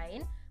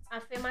online. A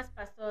famous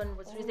person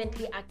was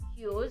recently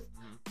accused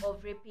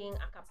of raping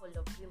a couple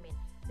of women.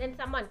 Then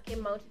someone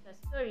came out with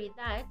a story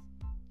that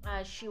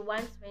she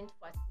once went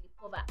for a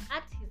sleepover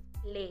at his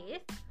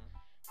place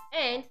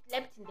and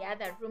slept in the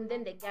other room.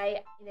 Then the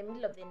guy in the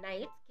middle of the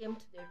night came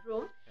to the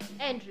room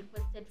and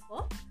requested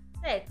for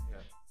sex.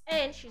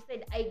 And she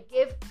said, I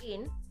gave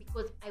in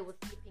because I was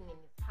sleeping in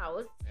his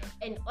house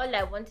and all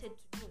I wanted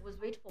to do was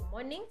wait for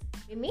morning.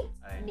 Mimi,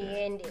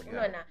 niende.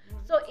 Unaona?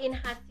 So in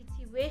her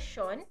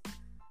situation,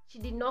 she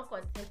did not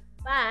consent,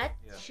 but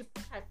she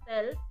put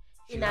herself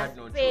in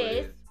a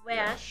space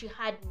where she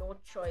had no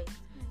choice.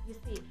 You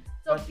see?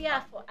 So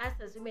fear for us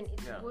as women,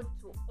 it's good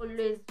to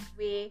always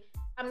weigh.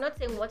 I'm not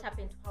saying what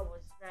happened to her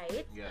was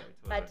right,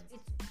 but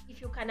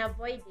if you can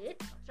avoid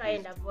it, try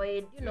and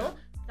avoid, you know,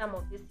 some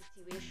of these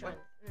situations. But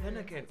then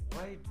again,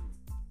 why do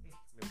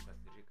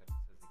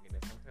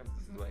sometimes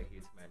this is why I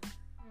hate men,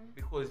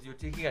 because you're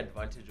taking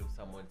advantage of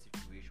someone's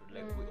situation.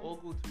 Like we all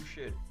go through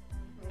shit,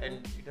 and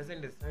it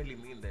doesn't necessarily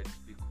mean that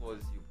because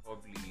you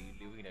probably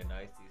live in a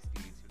nice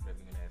estate, you're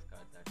driving a nice car,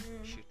 that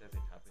shit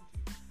doesn't happen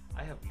to you.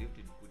 I have lived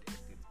in good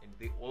estates, and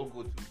they all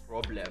go through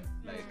problems.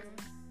 Like,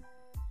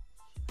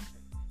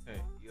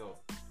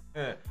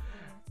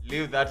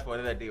 leave that for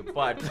another day.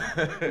 But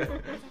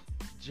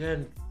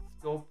Jen,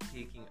 stop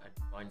taking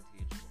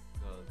advantage of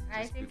girls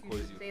just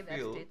because you say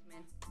feel. That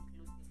statement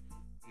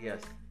inclusively.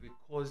 Yes,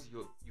 because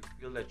you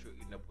feel that you're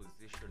in a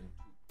position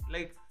to,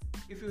 like,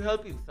 if you're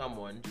helping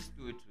someone, just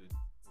do it with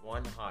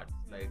one heart.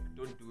 Like,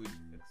 don't do it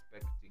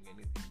expecting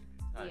anything in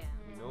return.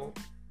 You know,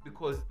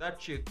 because that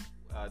chick,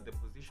 the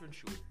position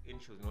she was in,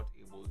 she was not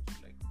able to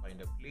like find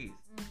a place.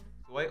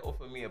 So why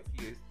offer me a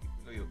place if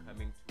you know you're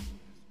coming to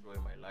destroy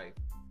my life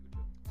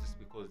just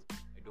because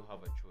I don't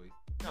have a choice?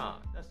 Nah,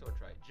 that's not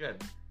right, Jen.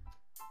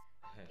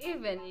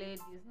 Even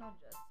ladies, not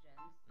just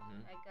gents.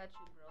 I got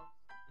you, bro.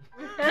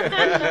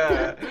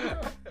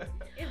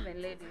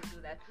 Even ladies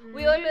do that.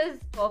 We always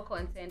talk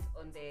consent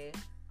on the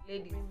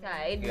ladies'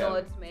 side,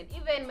 not men.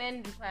 Even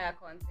men require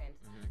consent.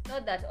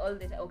 Not that all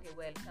the time. Okay,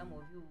 well, some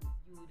of you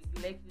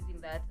like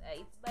using that.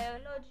 It's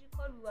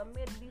biological. We were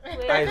made this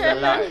way. That is a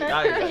lie.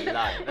 That is a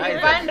lie. That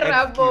is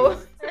vulnerable. an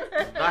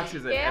excuse. That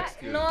is an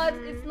excuse.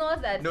 It's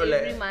not that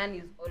every man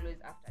is always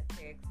after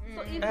sex.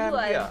 So if you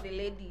are the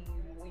lady,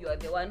 you are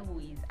the one who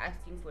is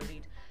asking for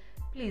it.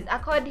 Please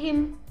accord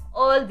him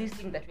all these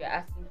things that we are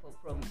asking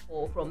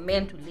for from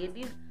men to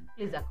ladies.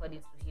 Please accord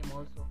it to him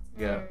also.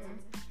 Yeah.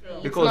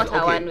 It's Because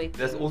not a one-way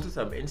there's thing. also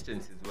some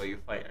instances where you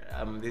find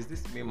there's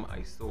this meme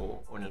I saw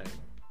online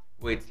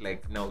where it's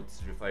like, now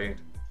it's referring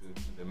to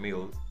the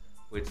males,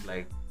 where it's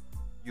like,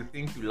 you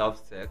think you love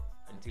sex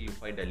until you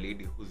find a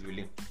lady who's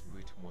willing to do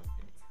it more than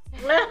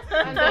you.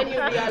 And then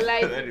you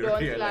realize Then you don't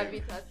realize love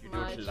it as you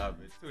much. don't love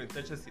it. So in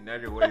such a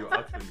scenario where you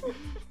actually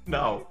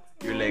now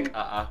you're like,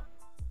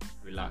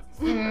 relax.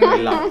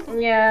 Relax.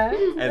 Yeah.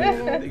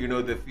 And you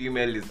know the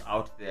female is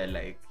out there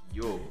like,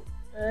 yo,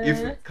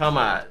 if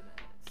kama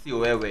si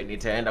wewe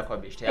nitaenda kwa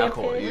beshte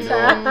yako, you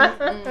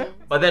know.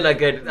 But then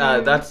again,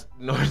 that's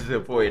not the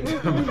point.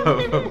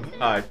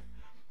 But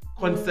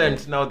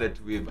consent, now that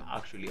we've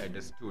actually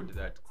understood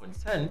that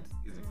consent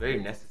is very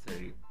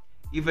necessary,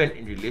 even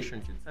in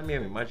relationships. I mean,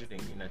 I'm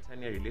imagining in a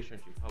 10-year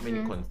relationship, how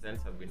many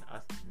consents have been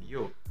asked in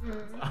you.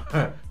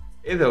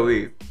 Either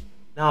way,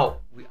 now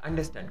we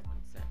understand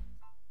consent.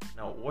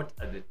 Now, what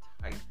are the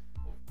types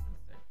of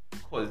consent?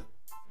 Because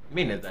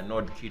me as a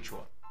nod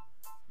kichwa,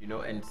 you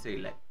know, and say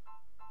like,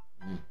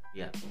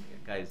 yeah, okay,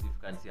 guys, if you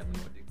can't see, I'm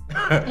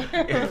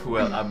nodding.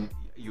 Well,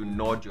 you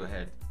nod your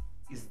head.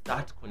 Is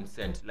that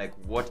consent? Like,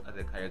 what are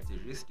the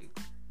characteristics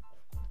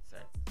of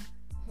consent?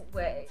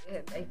 Well,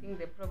 I think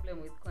the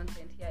problem with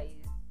consent here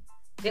is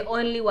the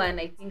only one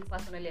I think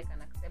personally I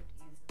can accept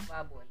is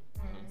verbal.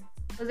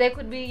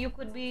 Because you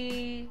could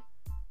be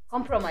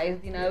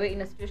compromised in a way,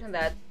 in a situation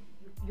that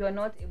you are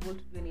not able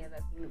to do any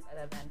other thing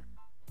other than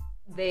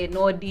the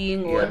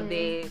nodding or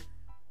the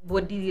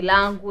body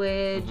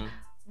language.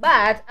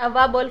 But a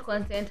verbal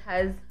consent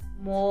has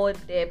more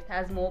depth,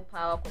 has more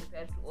power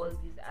compared to all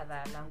these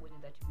other languages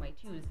that you might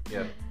use.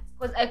 Yeah.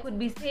 Because I could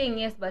be saying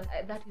yes, but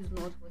that is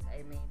not what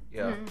I mean.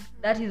 Yeah.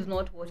 That is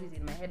not what is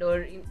in my head.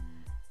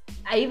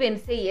 I even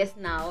say yes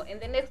now,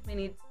 and the next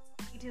minute,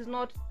 it is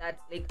not that.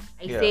 Like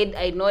I said,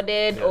 I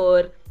nodded,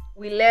 or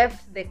we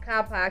left the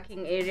car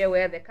parking area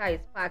where the car is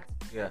parked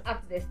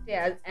up the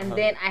stairs, and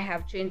then I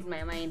have changed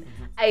my mind.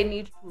 I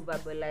need to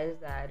verbalize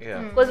that.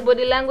 Because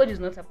body language is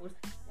not supposed,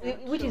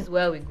 which is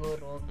where we go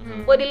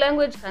wrong. Body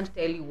language can't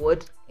tell you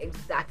what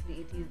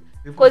exactly it is.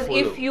 Because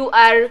if you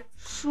are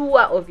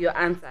sure of your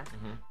answer,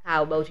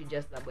 how about you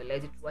just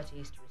verbalize it, watch a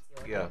history?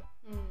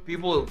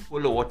 People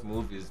follow what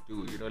movies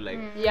do, you know, like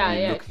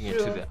you're looking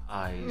into the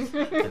eyes,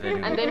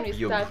 and then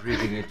you're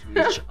breathing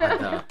into each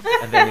other,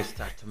 and then you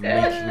start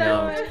making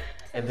out,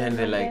 and then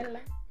they're like,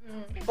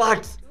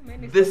 but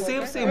the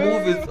same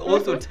movies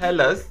also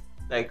tell us,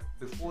 like,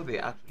 before they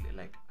actually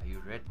like, are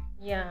you ready?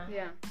 Yeah.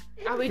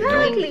 Are we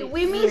doing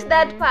we miss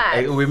that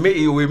part. We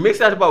mix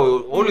that part.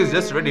 We're always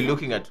just ready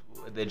looking at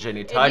the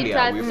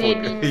genitalia. We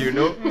forget, you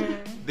know.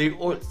 They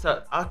all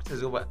act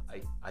as over.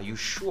 Are you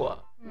sure?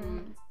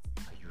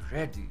 Are you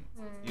ready?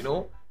 You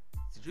know,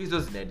 sijui hizo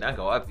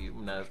zinaendanga wapi,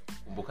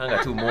 mnakumbukanga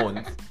tu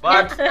Mons.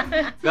 But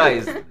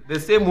guys, the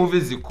same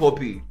movies you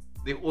copy,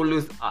 they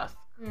always ask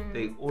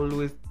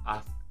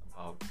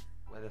about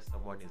whether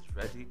someone is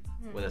ready,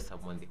 whether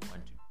someone they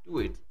want to do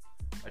it.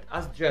 But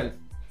as gents,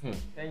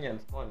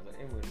 Kenyans,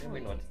 let me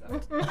not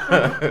start.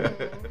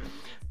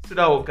 So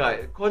now,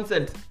 guys,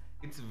 consent,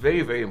 it's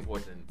very, very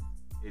important.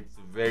 It's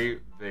very,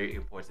 very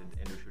important,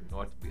 and we should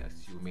not be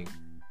assuming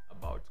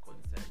about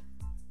consent.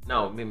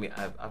 Now, Mimi,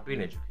 I've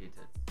been educated.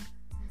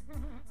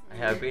 I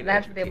have been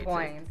That's educated. the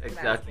point.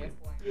 Exactly. That's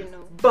the point. You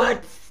know.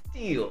 But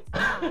still,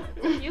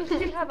 You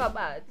still have a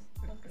bad.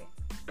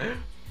 Okay.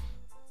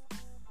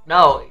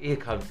 now here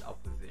comes a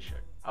position,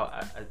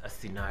 a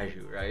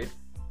scenario, right?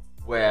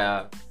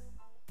 Where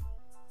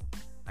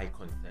I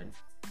consent.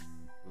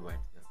 We went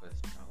to the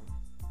first round.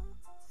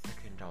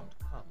 Second round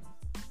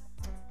comes.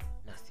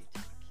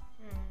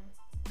 Nasitaki.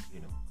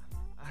 You know,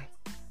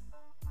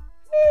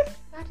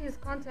 That is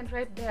content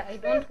right there. I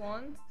don't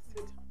want.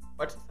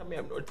 but something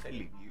I'm not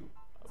telling you.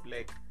 I'm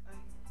like,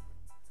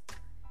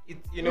 it's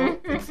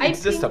it's I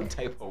just think- some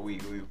type of way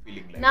you're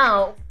feeling like.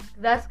 Now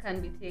that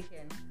can be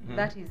taken.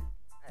 That is.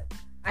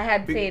 I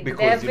had said there are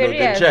because you know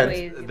various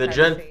ways you the can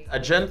gent say. a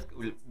gent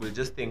will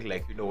just think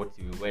like, you know what,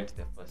 you went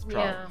the first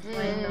round.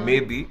 why not?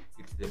 Maybe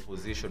it's the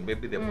position,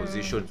 maybe the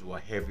positions were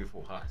heavy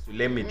for her, so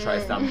let me try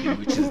something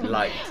which is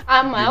light.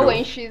 Ama, you know?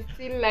 when she's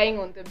still lying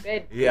on the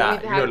bed Yeah,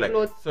 with you her know, like,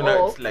 clothes so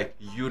now off. it's like,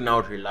 you now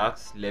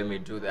relax, let me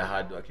do the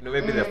hard work. You know,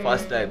 maybe the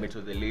first time it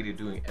was the lady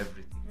doing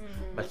everything,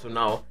 but so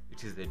now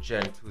it is the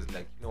gent who's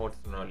like, you know what,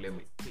 so now let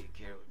me take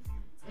care of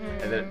you.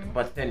 And then,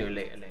 but then you're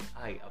like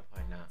I up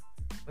now.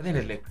 But then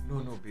it's like, no,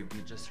 baby,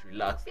 just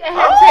relax.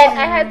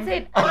 I had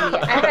said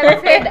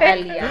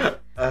earlier.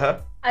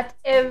 At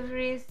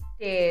every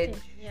stage,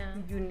 Yeah.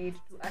 you need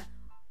to ask.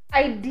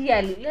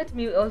 Ideally, let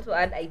me also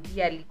add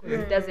ideally, because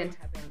it doesn't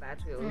happen that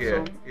way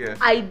also. Yeah.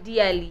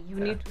 Ideally, you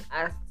need to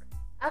ask.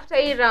 After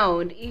a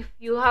round, if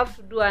you have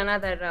to do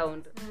another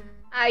round,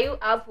 are you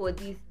up for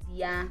this,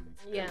 dear?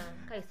 Yeah.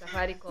 Kai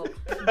Safaricom.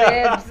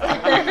 Babes.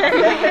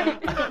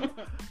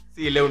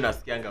 See, leo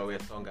nasikianga we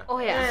songa. Oh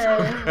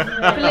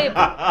yeah. Flip.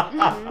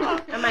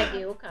 Ama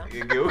geuka.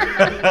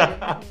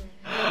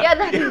 Yeah,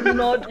 that is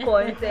not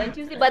consent.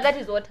 You see, but that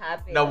is what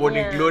happened. Na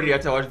Morning Yeah. Glory,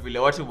 hata watu vile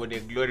watu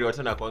Morning Glory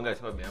watu nakuanga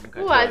tu wameamka.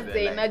 Who tu has they're the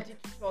like, energy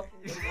to talk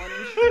in the morning?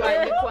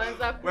 Shwari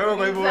kwanza wewe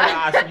kwa hivyo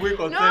kuuliza. asubuhi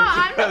consent.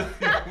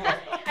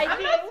 I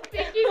think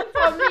speaking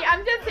for me,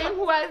 I'm just saying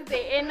who has the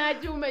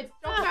energy.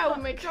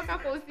 Umechoka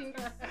kwa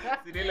usingizi.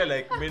 Sinile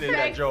like mimi na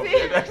Sexy. job.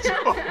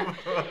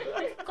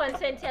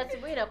 Consent ya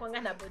asubuhi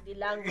inakuanga na body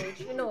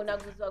language, you know,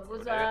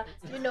 unaguzwa,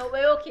 you know,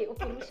 wewe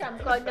ukirusha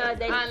mkono,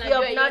 then Ah, you najua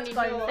have hiyo not ni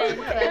no.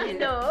 consented, you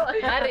know.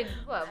 Married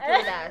people have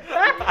told us.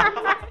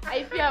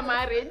 I fear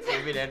marriage.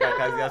 Mimi naenda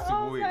kazi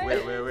asubuhi.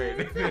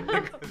 Wewe.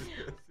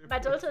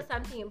 But also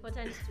something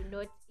important to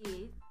note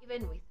is,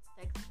 even with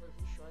sex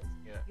positions,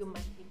 Yeah. you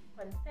must give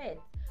consent.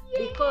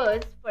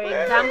 Because, for You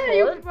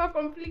example, people are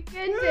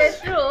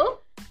complicated. true,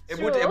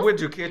 Ebu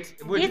educate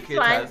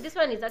us. this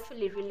one is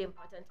actually really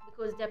important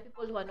because there are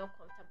people who are not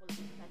comfortable with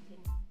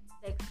certain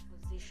sex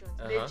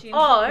positions.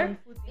 Or,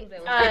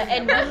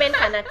 and women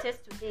can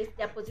attest to this,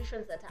 there are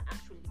positions that are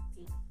actually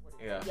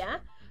painful. Yeah.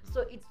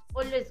 So it's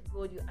always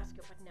good you ask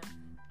your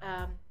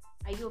partner,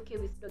 are you okay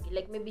with doggy?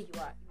 Like maybe you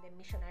are in the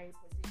missionary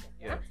position,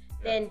 Yeah.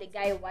 Then the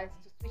guy wants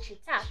to switch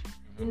it up.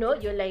 You know,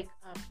 you're like,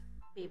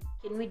 babe,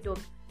 can we dog?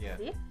 Yeah.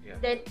 See? Yeah.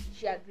 Then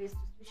she agrees to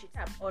switch it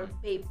up. Or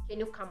babe, can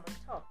you come on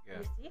top? Yeah.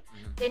 You see?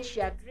 Then she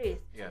agrees.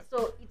 Yeah.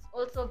 So it's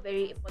also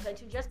very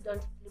important. You just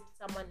don't flip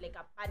someone like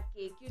a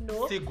pancake, you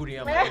know. Siguri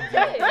ya Well,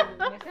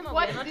 maenzi.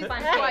 What is this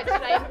word trying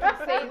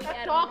to say? We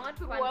are Talk not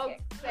throughout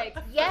pancakes.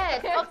 sex.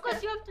 Yes, of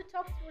course you have to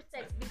talk through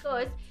sex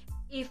because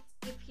if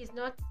he's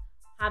not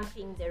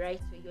humping the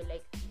right way, you're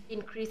like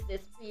increase the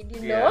speed,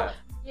 you know. Yeah.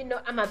 You know,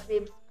 I'm a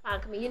babe,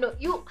 spank me. You know,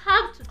 you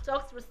have to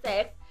talk through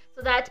sex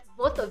so that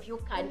both of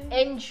you can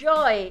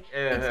enjoy.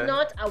 It's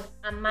not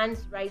a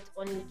man's right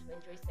only to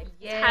enjoy sex.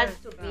 It has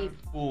to be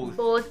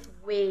both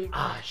ways.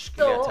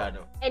 Shikilia tano.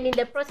 And in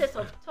the process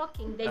of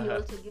talking, then you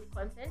also give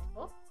consent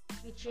for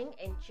switching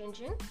and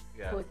changing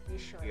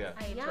position. Yeah.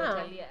 I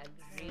totally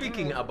agree.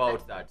 Speaking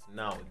about that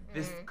now,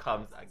 this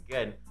comes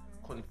again,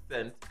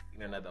 consent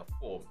in another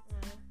form.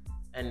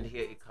 And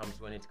here it comes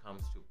when it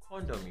comes to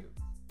condom use.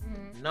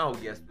 Now,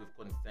 yes, we've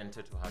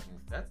consented to having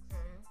sex.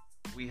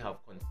 We have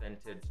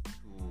consented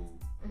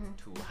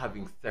to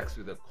having sex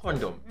with a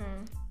condom.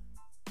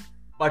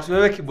 But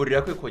wewe kiburi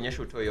yako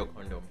ikuonyesha utoe hiyo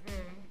condom.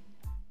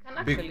 Can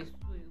actually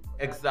sue you.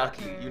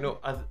 Exactly. You know,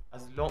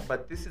 as long,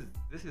 but this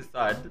is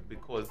sad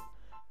because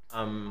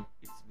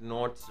it's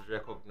not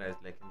recognized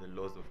like in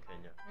the laws of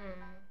Kenya.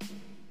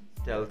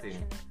 Stealthing.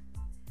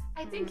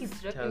 I think it's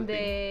in Stealthing.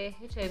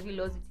 the HIV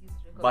laws it is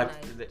But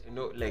recognized. you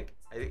know, like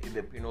I think in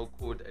the penal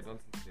code, I don't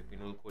think the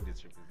penal code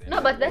is represented.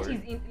 No, but that or-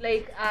 is in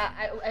like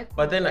I could,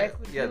 But then I I-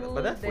 could yeah, use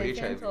but that's for the HIV.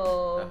 sense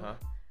of Uh-huh.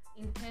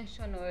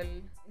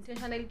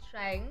 intentionally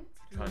trying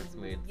to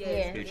Transmit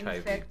yes, HIV.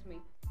 infect me.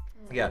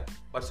 Yeah,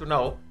 but so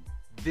now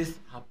this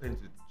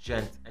happens with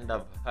gents, and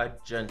I've heard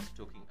gents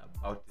talking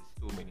about this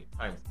so many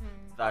times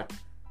that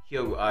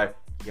here we are,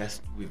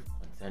 yes, we've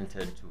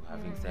consented to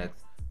having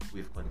sex,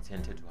 we've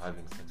consented to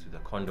having sex with a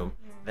condom,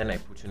 then I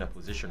put you in a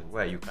position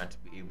where you can't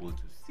be able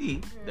to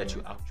see that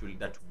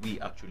we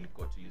actually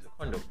got to use a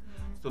condom.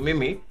 So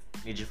mimi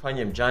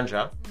nijifanye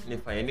mjanja,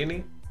 nifanye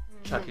nini,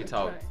 check it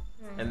out,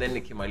 and then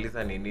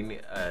nikimaliza ni nini,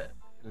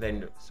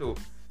 then so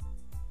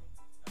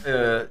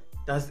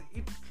does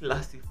it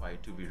classify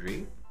to be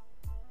rape?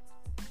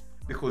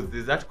 Because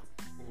there's that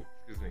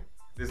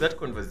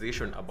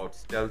conversation about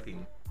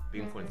stealthing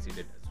being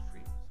considered as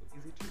rape. So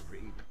is it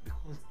rape?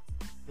 Because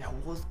there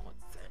was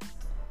consent,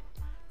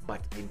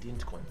 but I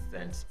didn't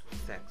consent to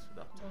sex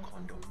without a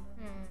condom.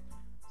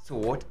 So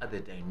what are the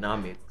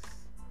dynamics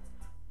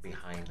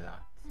behind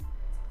that?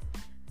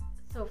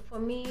 So for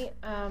me,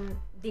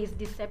 there's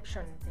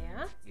deception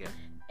there. Yeah.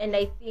 And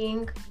I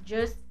think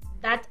just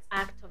that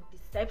act of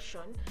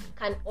deception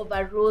can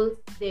overrule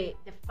the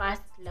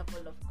first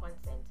level of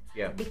consent.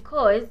 Yeah.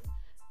 Because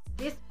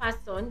this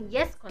person,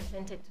 yes,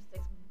 consented to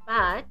sex,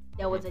 but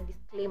there was a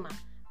disclaimer.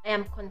 I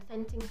am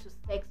consenting to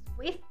sex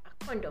with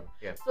a condom.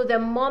 Yeah. So the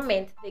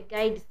moment the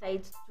guy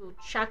decides to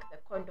chuck the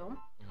condom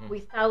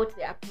without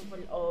the approval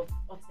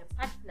of the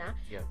partner,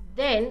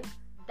 then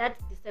that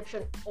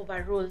deception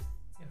overrules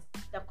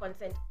the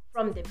consent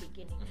from the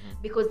beginning,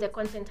 because the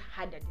consent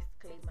had a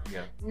disclaimer.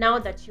 Yeah. Now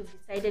that you've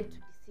decided to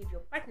deceive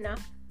your partner,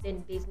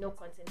 then there's no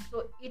consent.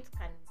 So it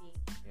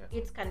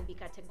can be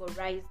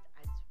categorized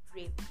as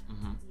rape.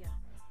 Yeah.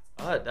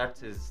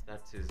 That is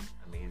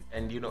amazing.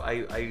 And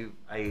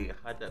I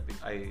had that.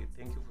 I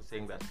thank you for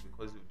saying that,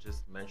 because you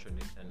just mentioned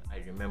it, and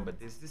I remember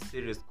there's this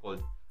series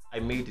called I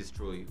May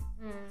Destroy You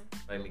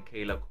by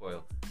Michaela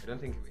Coel. I don't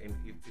think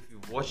if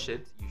you've watched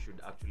it, you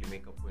should actually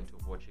make a point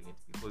of watching it,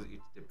 because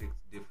it depicts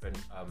different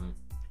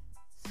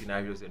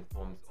scenarios and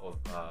forms of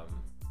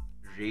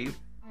rape,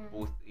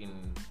 both in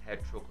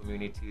hetero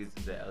communities,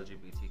 in the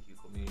LGBTQ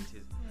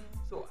communities.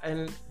 So,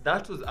 and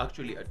that was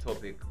actually a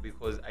topic,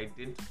 because I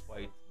didn't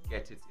quite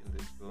get it in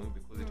the film,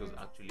 because it was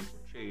actually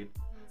portrayed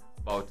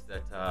about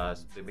that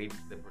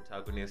the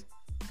protagonist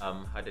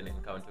had an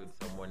encounter with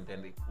someone,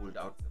 then they pulled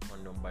out the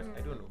condom, but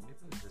I don't know, maybe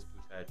I was just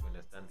too tired to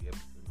understand the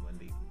episode when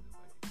they did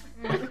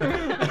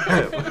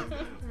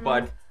it.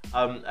 But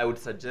I would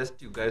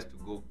suggest you guys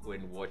to go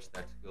and watch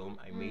that film,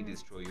 I May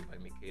Destroy You by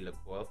Michaela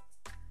Coel.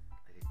 I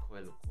think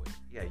Coel or Coel.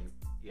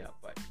 Yeah,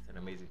 but it's an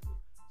amazing film.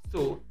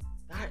 So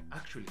that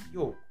actually,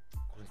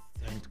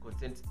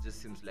 consent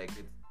just seems like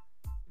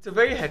it's a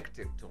very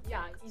hectic topic.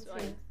 Yeah, it's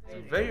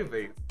very,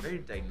 very, very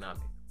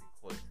dynamic,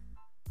 because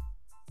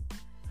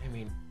I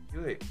mean,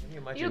 can you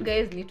imagine? You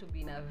guys need to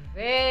be in a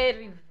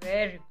very,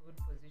 very good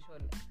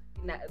position,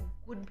 in a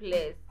good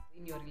place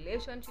in your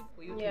relationship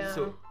for you to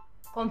So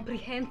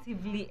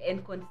comprehensively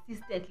and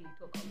consistently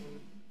talk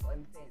about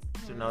consent.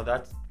 So now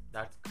that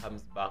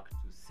comes back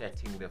to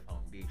setting the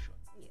foundation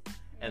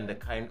and the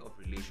kind of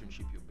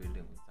relationship you're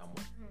building with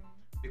someone.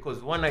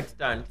 Because one night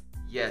stand,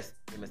 yes,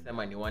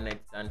 nimesema ni one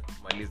night stand,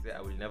 malize,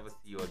 I will never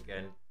see you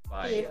again,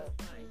 bye.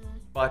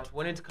 But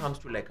when it comes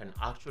to like an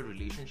actual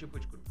relationship,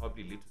 which could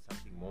probably lead to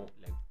something more,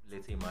 like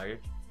let's say marriage,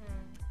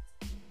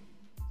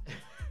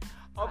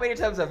 how many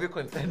times have you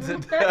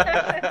consented?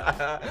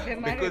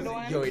 Because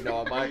you're in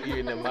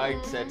a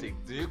married setting.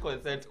 Do you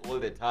consent all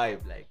the time?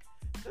 Like,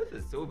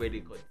 there's so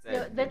many consents.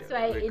 No, that's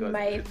why in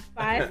my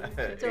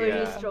first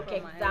story stroke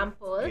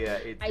example,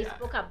 I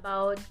spoke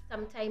about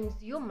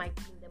sometimes you might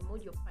be in the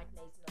mood, your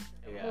partner is not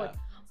in the mood.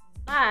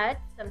 But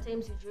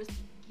sometimes you just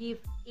give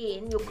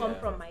in, you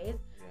compromise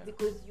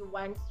because you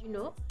want,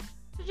 to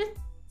just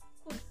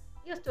put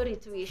your story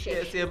to issue.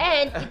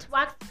 And it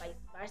works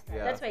vice versa.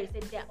 That's why I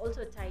said there are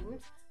also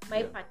times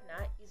my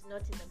partner is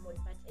not in the mood,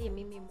 but hey,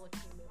 maybe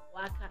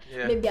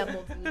maybe I'm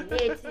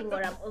ovulating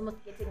or I'm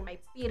almost getting my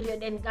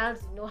period. And girls,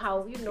 you know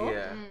how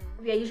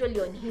we are usually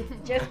on heat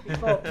just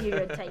before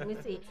period time. You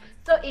see,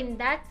 so in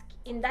that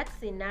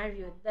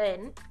scenario,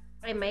 then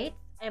I might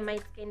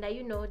kind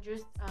of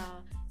just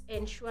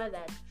ensure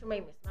that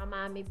Shuma Miss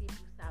Mama maybe do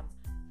some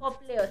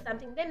foreplay or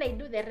something. Then I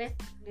do the rest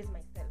please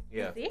myself.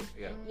 You see,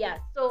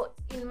 So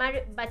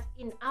but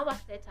in our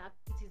setup,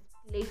 it is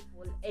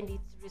playful and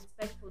it's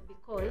respectful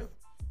because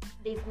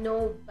there's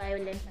no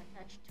violence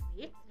attached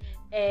to it.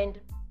 And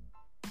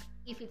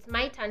if it's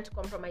my turn to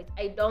compromise,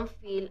 I don't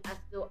feel as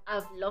though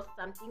I've lost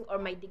something or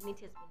my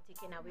dignity has been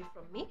taken away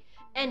from me,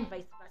 and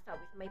vice versa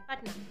with my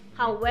partner.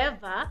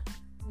 However,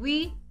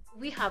 we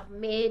have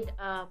made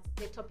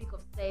the topic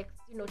of sex,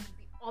 to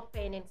be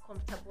open and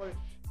comfortable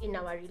in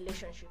our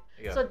relationship.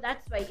 So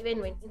that's why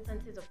even when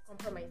instances of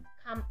compromise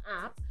come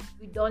up,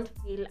 we don't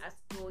feel as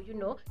though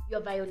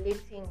you're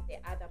violating the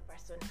other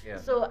person.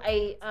 So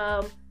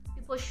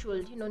people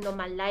should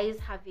normalize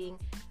having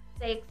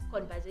sex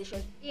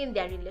conversations in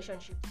their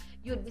relationships.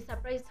 You'd be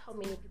surprised how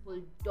many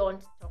people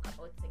don't talk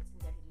about sex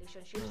in their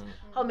relationships.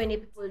 How many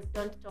people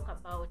don't talk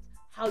about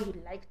how you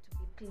like to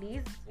be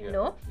pleased.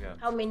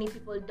 How many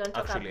people don't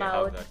talk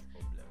about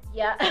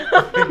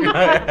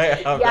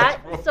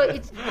so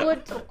it's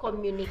good to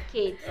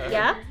communicate.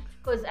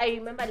 Because I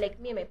remember, like,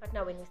 me and my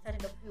partner, when we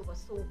started off, we were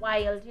so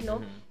wild,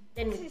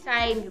 Then with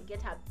time, you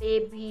get a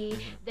baby.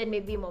 Then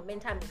maybe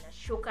momentum in a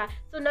sugar.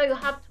 So now you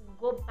have to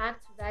go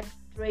back to that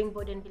drawing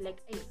board and be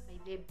like, hey,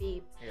 my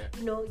babe,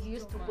 you know, you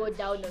used to go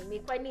down on me.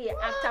 Kwani,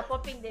 after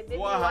popping the baby,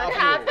 what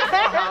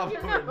happened?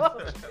 You know?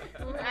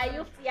 Are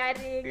you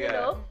fearing, you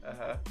know,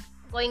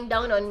 going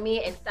down on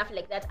me and stuff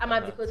like that?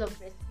 Ama because of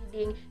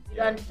breastfeeding, you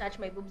don't touch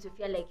my boobs, you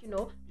feel like, you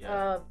know,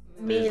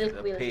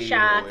 milk will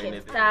shock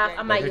and stuff.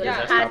 Ama you'll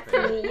cut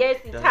me. Yes,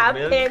 it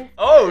happens.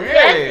 Oh, really?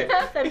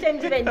 Yes.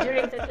 Sometimes even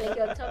during sex, like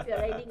you're top, you're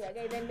riding a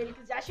guy, then milk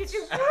is just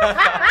shooting.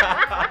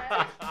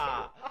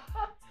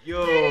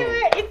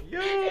 Anyway,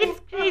 it's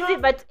crazy,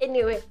 but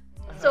anyway.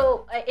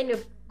 So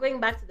anyway, going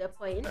back to the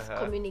point,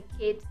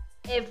 communicate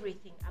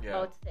everything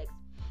about sex.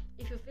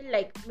 If you feel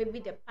like maybe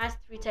the past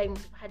 3 times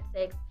you've had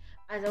sex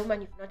as a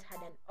woman, you've not had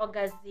an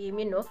orgasm,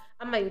 you know,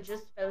 ama you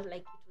just felt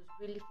like it was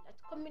really flat,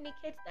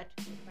 communicate that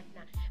with your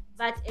partner,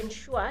 but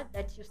ensure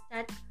that you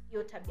start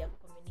your tabia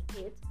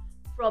communicate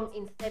from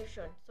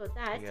inception, so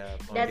that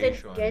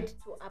doesn't get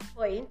to a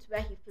point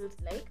where he feels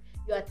like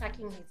you're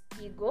attacking his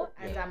ego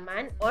as a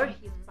man or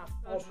his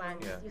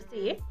performance. You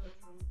see,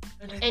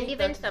 and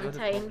even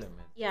sometimes,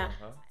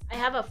 I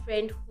have a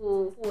friend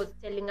who was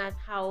telling us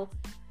how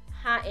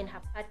her and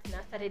her partner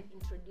started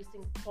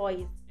introducing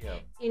toys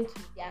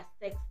into their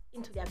sex,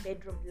 into their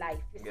bedroom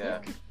life. You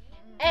see,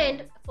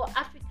 and for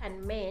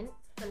African men,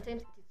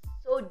 sometimes it is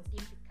so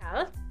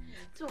difficult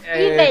to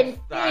even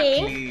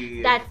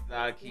think that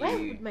why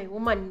would my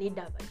woman need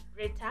a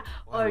vibrator,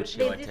 or there's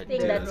this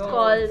thing that's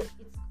called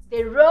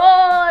the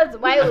rose.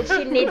 Why would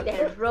she need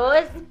the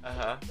rose?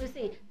 You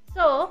see,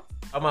 so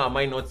am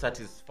I not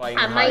satisfying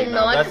am her I enough?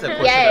 not? That's a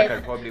question that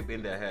can probably be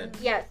in their head.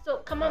 Yeah, so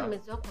come on,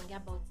 mmezoea kuongea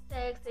about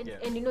sex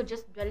and you know,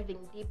 just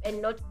delving deep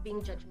and not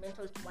being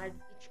judgmental towards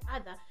each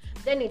other,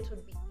 then it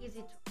would be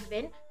easy to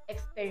even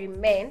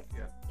experiment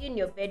in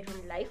your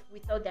bedroom life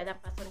without the other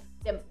person,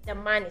 the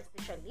man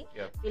especially,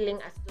 feeling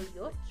as though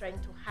you're trying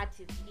to hurt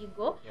his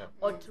ego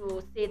or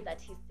to say that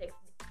his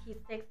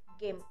sex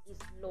game is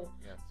low.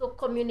 So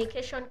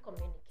communication,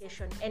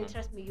 and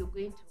trust me, you're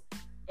going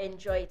to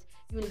enjoy it.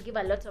 You will give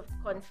a lot of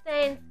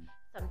consent.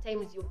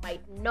 Sometimes you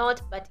might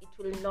not, but it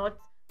will not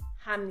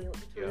harm you.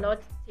 It will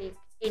not take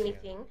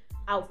anything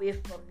away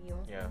from you.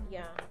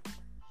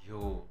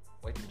 Yo,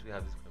 why didn't we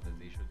have this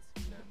conversation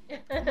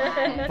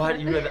sooner? But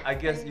you know, I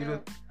guess you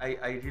know,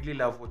 I really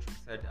love what you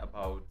said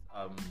about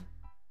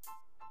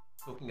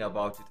talking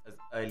about it as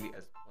early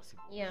as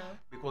possible.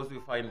 Because we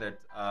find that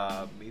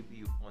maybe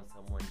you found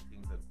someone,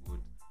 things are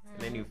good,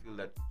 and then you feel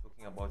that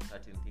talking about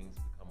certain things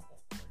become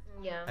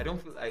awkward. I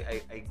don't feel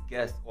I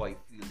guess, or I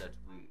feel that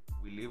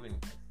we live in a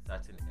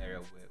certain era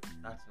where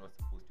that's not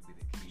supposed to be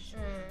the case.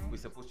 We're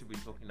supposed to be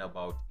talking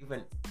about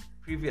even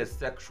previous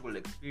sexual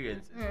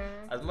experiences.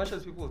 As much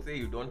as people say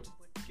you don't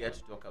get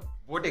to talk about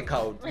body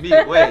count, me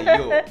where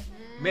you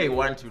may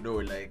want to know,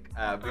 like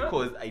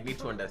because I need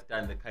to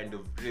understand the kind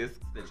of risks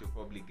that you're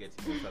probably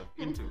getting yourself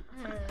into.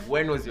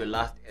 When was your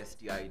last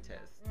STI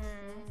test?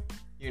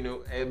 You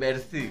know,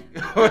 merci.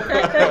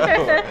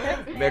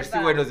 Merci,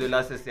 when was your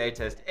last STI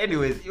test?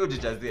 Anyways, you're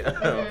just there.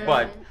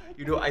 But,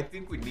 you know, I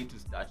think we need to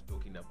start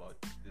talking about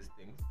these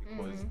things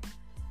because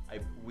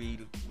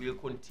we'll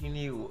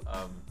continue,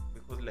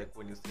 because like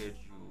when you said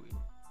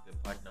the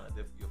partner,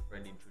 your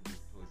friend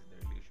introduced toys in the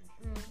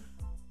relationship.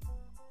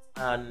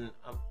 And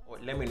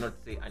let me not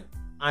say an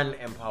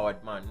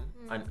unempowered man,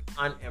 an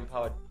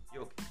unempowered,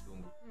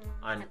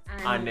 an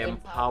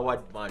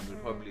unempowered man will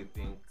probably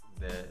think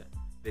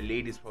the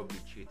lady's probably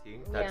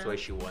cheating. That's why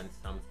she wants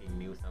something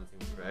new, something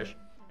fresh.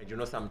 And you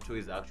know, some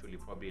toys are actually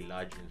probably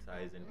large in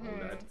size and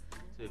all that.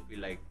 So if you're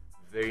like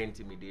very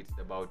intimidated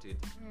about it,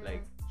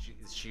 like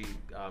is she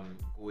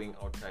going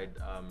outside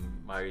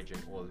marriage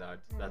and all that,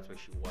 that's why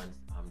she wants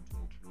to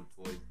include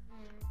toys.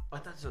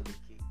 But that's not the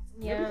case.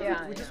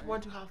 We just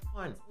want to have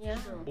fun.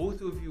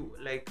 Both of you,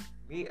 like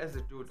me as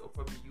a dude, or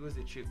probably you as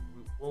a chick,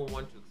 we all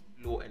want to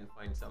explore and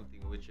find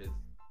something which is,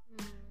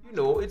 you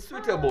know, it's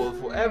suitable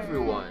for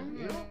everyone.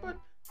 You know, but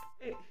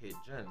hey,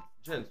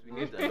 gents, we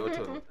need a lot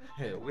of.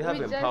 We have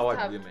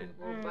empowered women.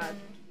 To go back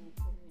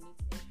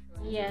to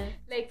communication.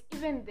 Like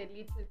even the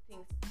little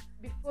things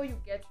before you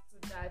get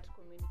to that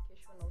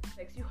communication of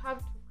sex, you have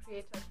to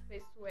create a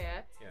space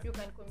where you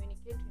can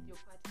communicate with your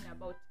partner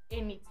about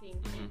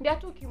anything.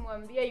 Ndio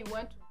ukimwambia you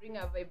want to bring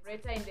a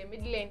vibrator in the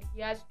middle and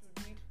he has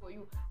to do it for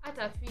you.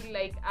 Hata feel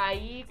like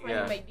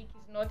when my dick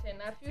is not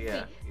enough. You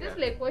see, just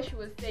like what she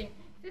was saying.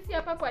 Sisi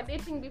hapa kwa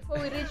dating, before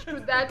we reach to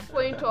that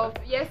point of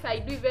yes I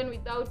do even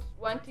without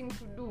wanting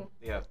to do.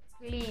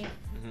 Please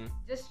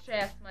just try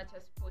as much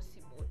as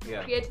possible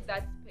to create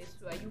that space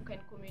where you can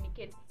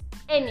communicate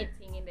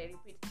anything, and I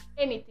repeat,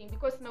 anything,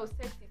 because now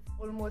sex is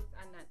almost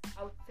an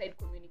outside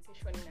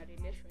communication in a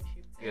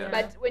relationship.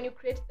 But when you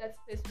create that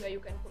space where you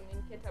can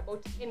communicate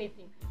about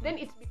anything, then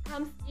it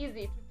becomes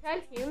easy to tell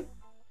him,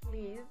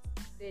 please,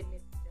 then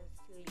let's just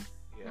sleep.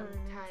 I'm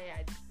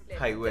tired.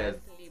 Let's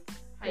just sleep.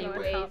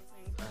 Highways.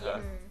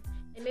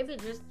 And maybe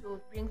just to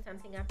bring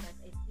something up that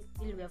I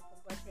feel we have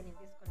forgotten in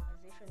this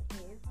conversation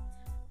is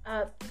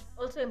it's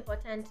also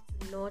important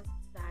to note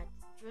that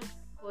just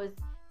because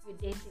you're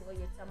dating or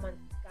you're someone's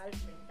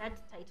girlfriend, that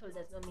title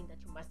does not mean that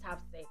you must have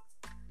sex.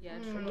 Yeah,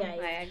 Mm. true. Guys,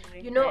 I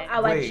agree. You know, I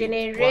our Wait,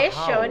 generation,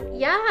 how?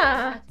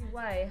 yeah, agree.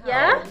 Why? How?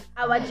 yeah,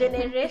 our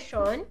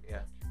generation,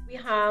 Yeah. we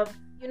have,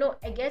 you know,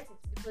 I guess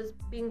it's because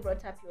being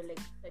brought up, you're like,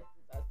 sex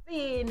is a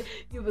sin,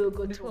 you will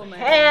go Before to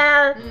marriage.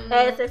 hell,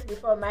 Mm. sex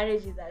before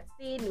marriage is a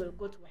sin, you will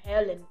go to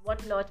hell and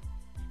whatnot.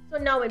 So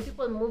now when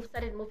people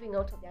started moving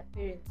out of their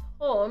parents'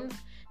 homes,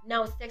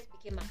 now sex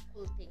became a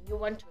cool thing. You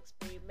want to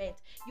experiment.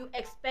 You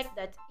expect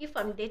that if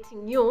I'm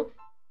dating you,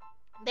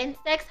 then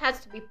sex has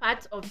to be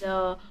part of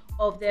the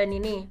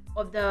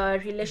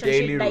relationship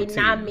Daily routine.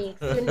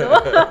 dynamics, you know.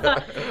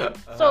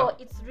 So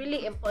it's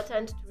really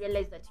important to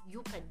realize that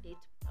you can date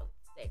without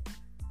sex.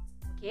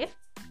 Okay?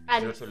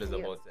 And It's not always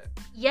about sex.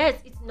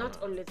 yes, it's not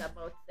Uh-huh. always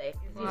about sex.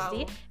 You Wow.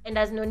 see? And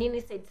as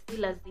Nonini said, still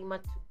lazima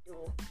to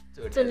do.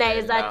 So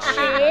Tunaweza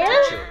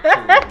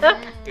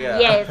Yeah.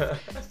 Yes.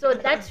 So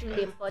that's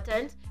really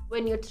important.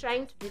 When you're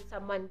trying to date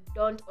someone,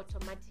 don't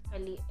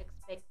automatically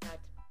expect that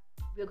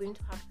we're going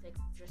to have sex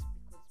just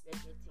because we're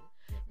dating.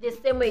 The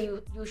same way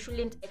you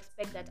shouldn't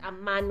expect that a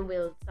man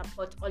will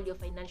support all your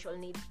financial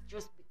needs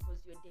just because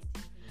you're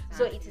dating.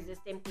 So it is the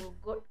same thing.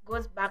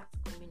 Goes back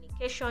to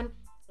communication.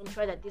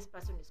 Ensure that this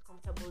person is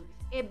comfortable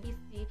with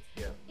ABC.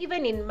 Yeah.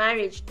 Even in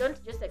marriage, don't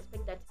just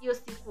expect that hiyo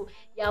siku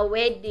ya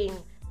wedding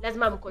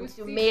lazima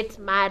mconsummate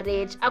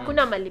marriage.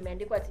 Hakuna mali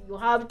imeandikwa ati you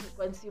have to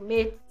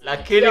consummate.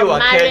 Lakini Your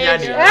Wakenya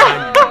ni marriage.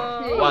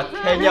 nani?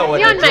 Wakenya Me on my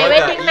wanajuaga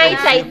wedding night,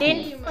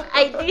 hiyo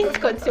I siku. didn't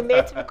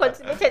consummate. We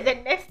consummated the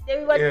next day.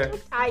 We were Yeah. too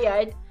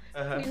tired.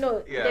 Uh-huh. You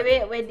know, Yeah. the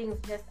way weddings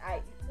just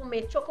are.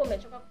 Umechoka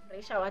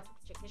kufurahisha watu,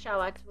 kuchekesha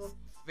watu.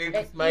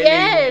 Fake smiling,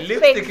 Yes,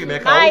 lipstick fake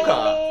imekauka.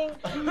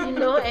 smiling, you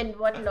know, and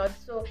whatnot.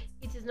 So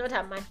it is not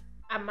a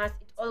must.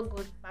 It all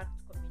goes back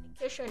to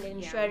communication and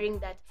ensuring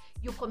that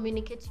you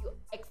communicate your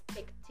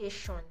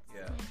expectations.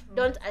 Yeah.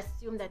 Don't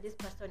assume that this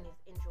person is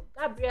Angel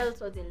Gabriel,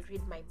 so they'll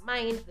read my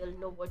mind, they'll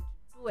know what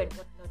to do and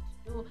what not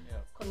to do. Yeah.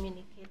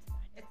 Communicate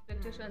that.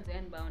 Expectations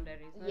and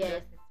boundaries. Not Yes,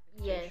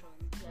 just yes,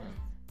 expectations.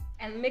 yes.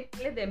 And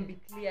let them be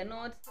clear,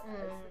 not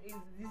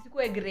Mm.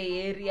 this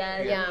gray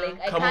areas. Yeah. Like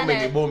I Kama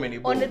can't.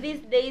 umenibo. On these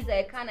days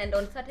I can, and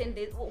on certain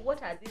days,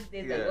 what are these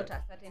days Yeah. and what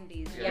are certain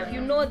days? Yeah. If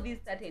you know these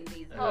certain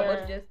days, how Yeah.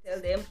 about just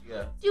tell them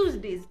Yeah.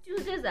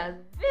 Tuesdays are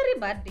very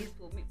bad days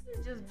for me.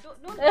 Please just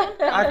don't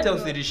Hata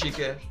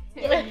usidishike.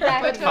 But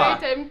Exactly. my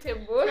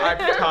timetable.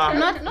 Hata.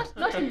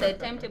 not in the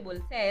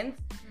timetable sense.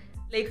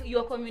 Like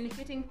you're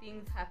communicating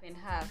things half and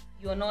half.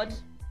 You're not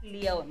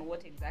clear on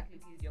what exactly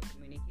it is you're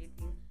communicating.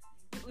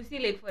 You see,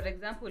 like for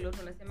example, watu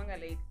wanasemanga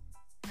like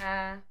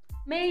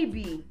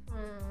maybe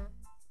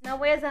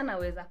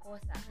naweza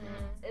kosa.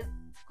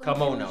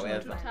 Kama Confusion unaweza.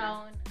 to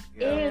Town.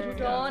 Yeah.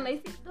 tutaona.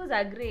 You see, those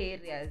are gray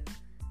areas.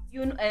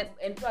 You know,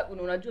 and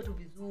unajua tu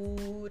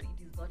vizuri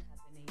it is not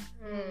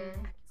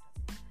happening.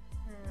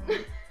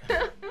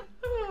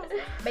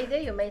 By the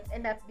way, you might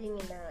end up being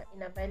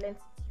in a violent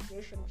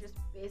situation just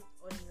based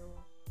on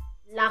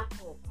your lack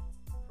of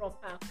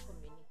proper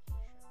communication.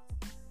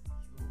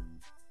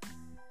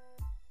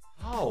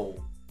 How?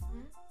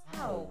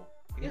 How?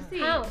 You Yeah. see,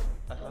 How?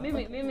 Uh-huh.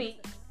 Mimi,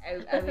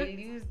 I will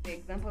use the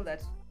example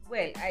that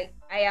I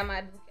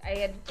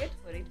advocate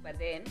for it, but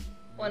then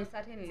on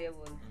certain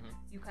levels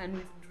you can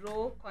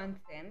withdraw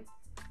consent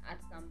at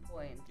some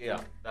point. Yeah.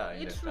 That I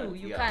It's understand. true,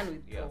 you Yeah. can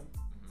withdraw. Yeah.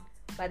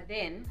 Mhm. But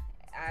then,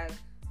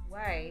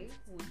 why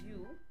would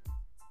you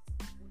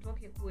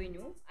utoke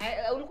kwenyu?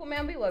 Ulikuwa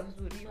umeambiwa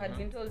vizuri, you had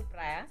been told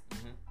prior.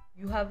 Mhm.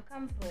 You have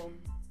come from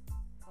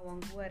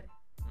Kawangware.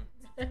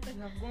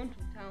 You have gone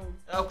to town.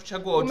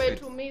 Kuchagua outfit.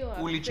 Umetumiwa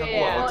Ulichagua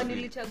fare. outfit.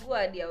 Nilichagua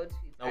hadi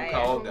outfit. Na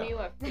ukaoga.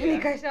 Umetumiwa fare.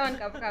 Nikashawa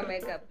nikapaka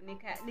makeup,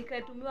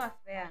 nikatumiwa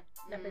fare.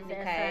 Na pesa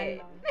Nika-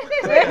 ya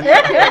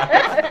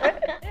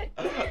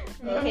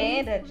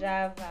Nikaenda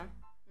Java.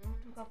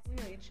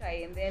 Tukakunywa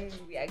chai and then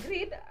we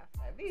agreed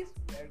after this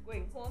we are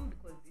going home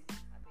because this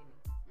is happening.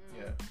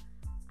 Yeah.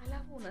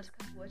 Alafu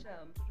unataka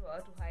kuacha mtoto wa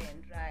watu high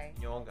and dry.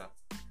 Nyonga.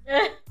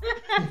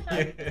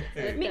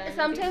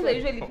 Sometimes I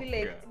usually feel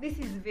like Yeah. this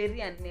is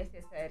very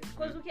unnecessary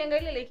because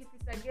ukiangalia like if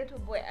it's a ghetto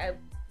boy,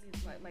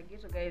 please my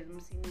ghetto guys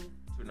msini,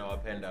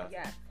 Tunawapenda.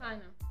 yeah,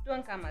 Sana.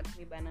 don't come at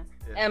me bana.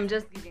 Yeah. I'm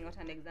just giving out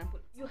an example.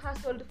 You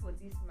hustled for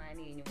this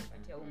money yenye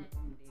umepatia umdate.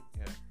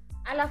 Yeah.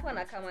 Alafu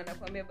anakama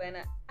anakuambia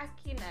bana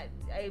akina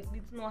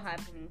it's not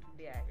happening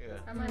today. Yeah.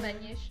 Kama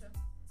nanyesha.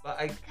 But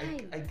I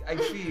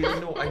feel,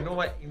 I know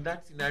what in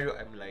that scenario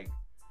I'm like,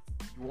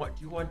 do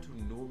you want to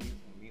know me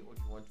for me or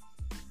do you want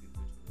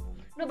people to know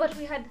me? No, but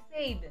we had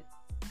said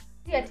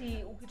si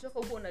ati ukitoka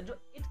huko unajua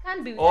it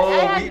can be. Oh, I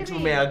we agree.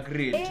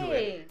 tumeagreed to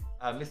Hey. it.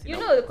 Missing You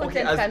out. know the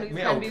content as can me,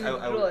 be I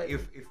withdrawn. would,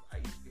 if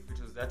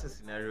it was that a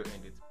scenario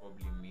and it's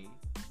probably me,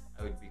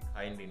 I would be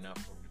kind enough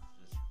for me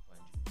to just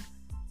refund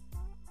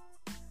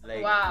you.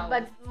 Like Wow.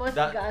 But most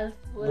That- girls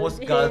will.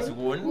 most girls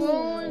won't.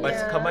 Won't, But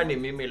yeah. kama ni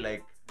mimi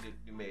like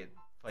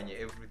nimefanya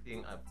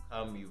everything, I've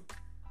come, you've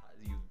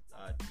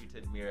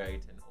treated me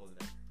right and all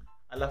that.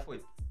 Alafu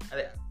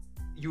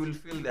you will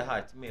feel the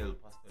heart, me will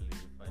personally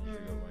refund you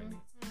your money.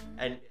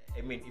 And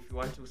I mean, if you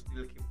want to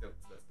still keep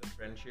the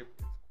friendship,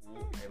 it's cool.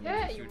 I mean,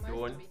 Yeah, if you you must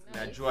don't, be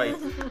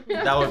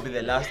nice. that would be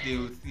the last day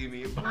you'll see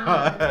me.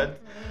 But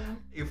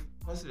if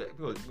possible,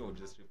 no,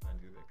 just refund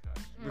you the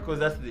cash because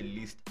that's the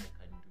least I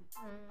can do.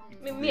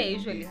 It's Me, the I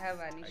usually least have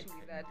an I issue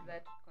with can that. do.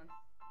 That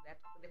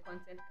the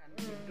consent can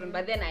be withdrawn,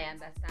 but then I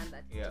understand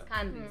that Yeah. it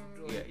can be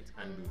withdrawn. Yeah, it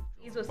can be.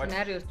 Hizo withdrawn. But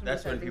scenarios tu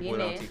that's when saa people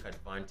now zingine. take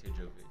advantage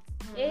of it.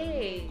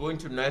 Hey. Going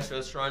to nice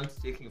restaurants,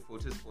 taking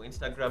photos for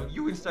Instagram.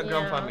 You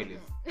Instagram Yeah. families.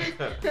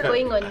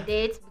 Going on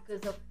dates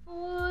because of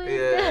food.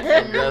 Yeah,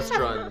 and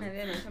restaurants. And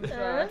then it comes to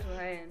our to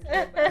high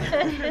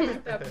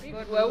end.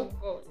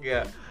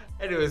 Yeah.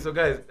 Anyway, so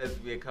guys, as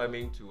we're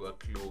coming to a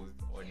close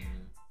on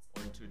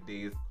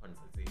today's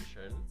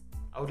conversation,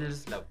 I would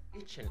just love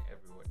each and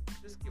everyone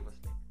just give us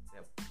like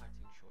their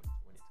parting shots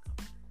when it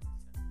comes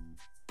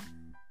to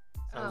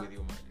consent. Start with you,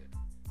 Malia.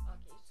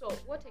 Okay, so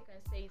what I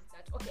can say is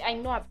that, okay, I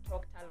know I've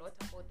talked a lot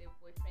about the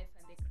boyfriends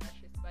and the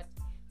crushes, but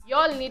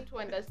y'all need to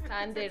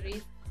understand the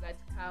risks that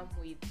come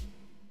with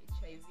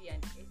HIV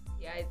and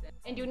STIs.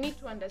 And you need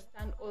to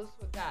understand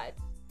also that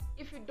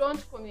if you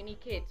don't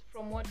communicate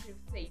from what we've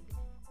said,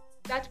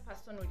 that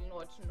person will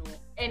not know.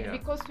 And Yeah.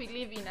 because we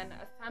live in an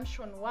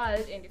assumption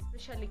world, and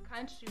especially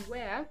country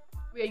where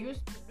we are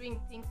used to doing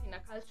things in a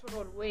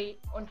cultural way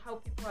on how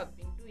people have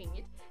been doing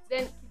it,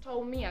 then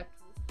tutaumia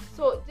tu.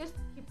 So just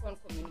keep on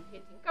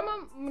communicating. Kama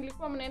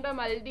mlikuwa mnaenda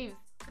Maldives,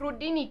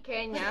 rudini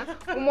Kenya,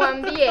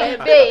 umwambie,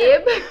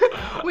 babe,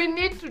 we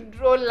need to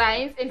draw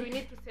lines and we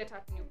need to set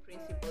up new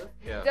principles.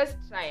 Yeah. Just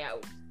try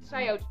out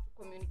to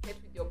communicate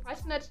with your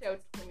partner, try out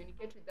to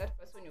communicate with that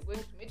person you're going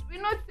to meet.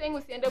 We're not saying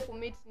usiende to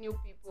meet new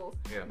people,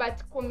 Yeah.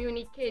 but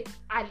communicate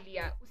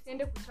earlier.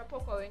 Usiende kuchapa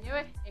kwa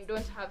wenyewe and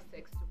don't have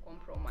sex to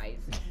compromise.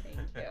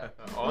 Thank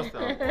you.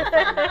 Awesome.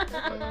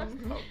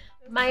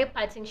 My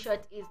parting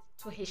shot is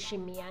to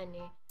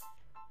heshimiane.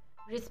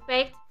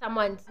 Respect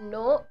someone's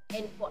no,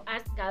 and for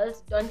us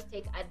girls, don't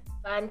take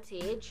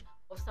advantage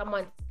of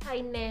someone's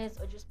kindness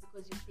or just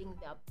because you think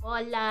they're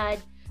bothered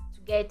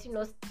to get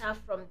stuff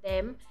from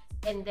them,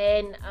 and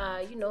then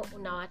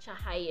unawacha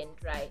high and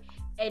dry.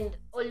 And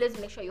always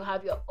make sure you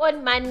have your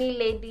own money,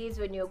 ladies,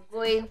 when you're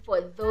going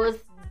for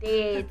those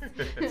dates,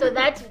 so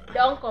that you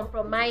don't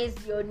compromise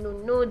your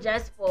nunu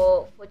just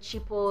for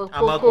cheapo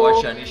Ama coco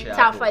kuachanisha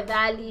hapo.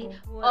 tafadhali,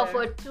 or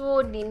for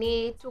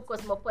two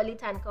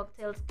cosmopolitan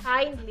cocktails.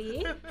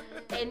 Kindly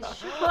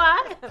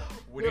ensure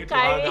We you need to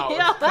hang carry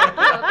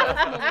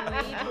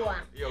out.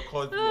 Your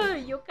cosmo.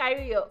 you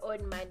carry your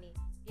own money.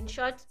 In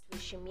short,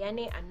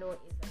 tuishimiane and no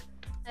isn't.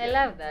 I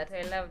love that.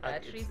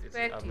 It's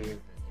Respect.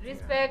 amazing.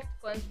 Respect,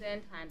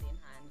 consent, hand in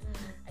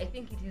hand. I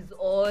think it is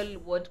all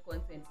what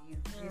consent is.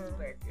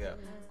 Respect. Yeah.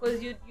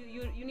 Because you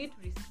need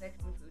to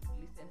respect me for you to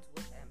listen to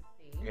what I am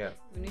saying. Yeah.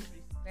 You need to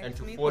respect And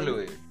to me follow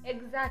for- it.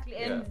 Exactly.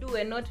 Yeah. And do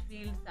and not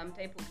feel some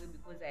type of way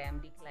because I am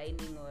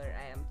declining or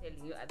I am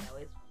telling you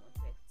otherwise from what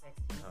you expect.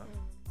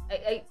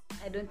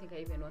 I don't think I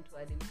even want to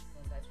add anything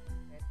on that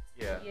respect.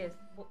 Yeah. Yes.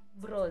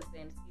 Bros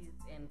and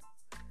sis and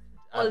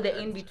all the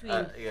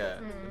in-betweens. Yeah.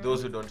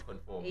 Those who don't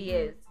conform.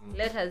 Yes,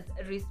 let us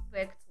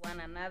respect one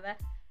another.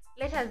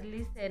 Let us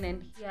listen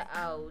and hear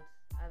out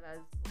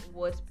others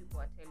what people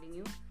are telling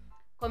you.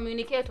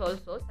 Communicate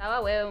also.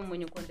 Sawa wewe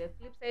mwenye uko on the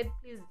flip side,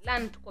 please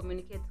learn to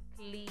communicate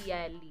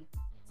clearly.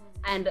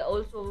 And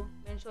also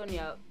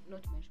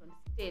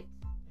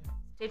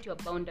state your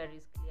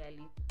boundaries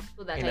clearly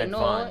so that In I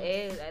know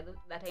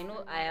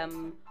advance. I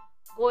am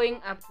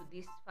going up to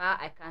this far.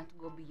 I can't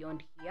go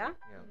beyond here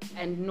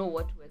Yeah. and know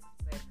what to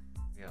expect.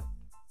 Yeah.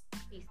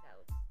 Peace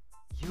out.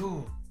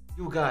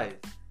 You guys,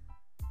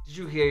 did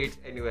you hear it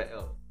anywhere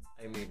else?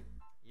 I mean,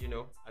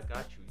 I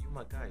got you. You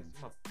my guys.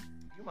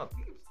 You my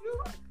peeps.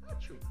 I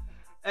got you.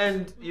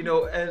 And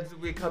as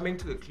we're coming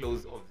to a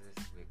close of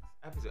this week's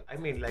episode, I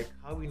mean, like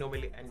how we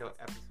normally end our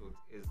episodes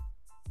is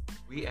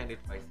we end it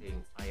by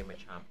saying, "I am a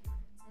champion."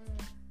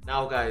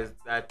 Now, guys,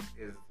 that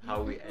is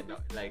how we end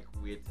up. Like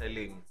we're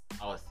telling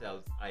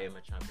ourselves, "I am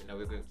a champion." Now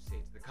we're going to say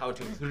it. The count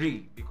of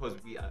 3 because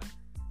we are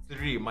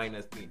 3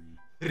 minus me.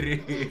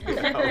 3.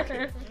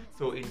 Okay.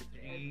 So in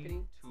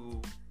 3,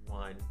 2,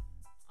 1.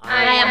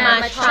 I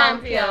am a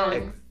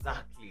champion.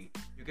 Exactly.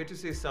 You get to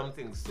say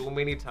something so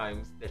many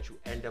times that you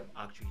end up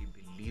actually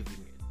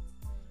believing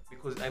it.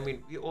 Because I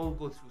mean, we all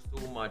go through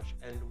so much,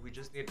 and we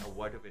just need a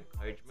word of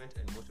encouragement,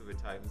 and most of the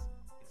times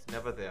it's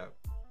never there.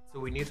 So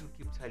we need to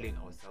keep telling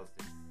ourselves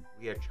that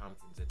we are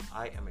champions, that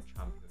I am a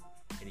champion,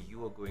 and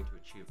you are going to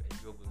achieve,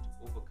 and you are going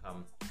to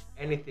overcome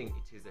anything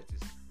it is that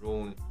is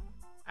thrown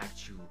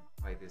at you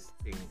by this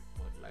thing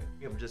called life.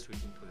 I'm just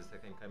waiting for the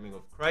second coming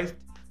of Christ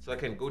so I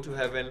can go to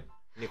heaven.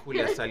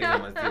 Nikuli asali na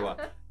maziwa.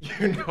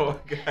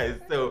 Guys.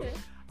 So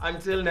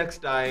until next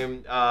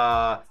time,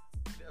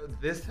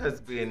 this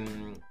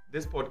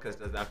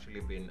podcast has actually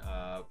been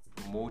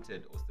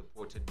promoted or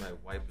supported by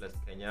Y Plus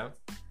Kenya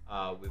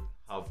with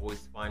her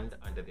Voice Fund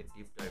under the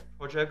Deep Dive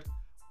Project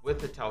with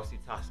the Tausi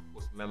Task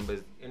Force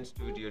members in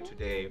studio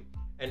today.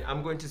 And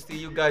I'm going to see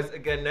you guys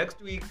again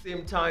next week,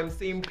 same time,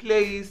 same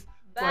place.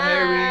 For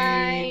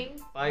Harry.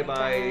 Bye-bye.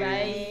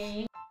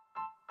 Bye.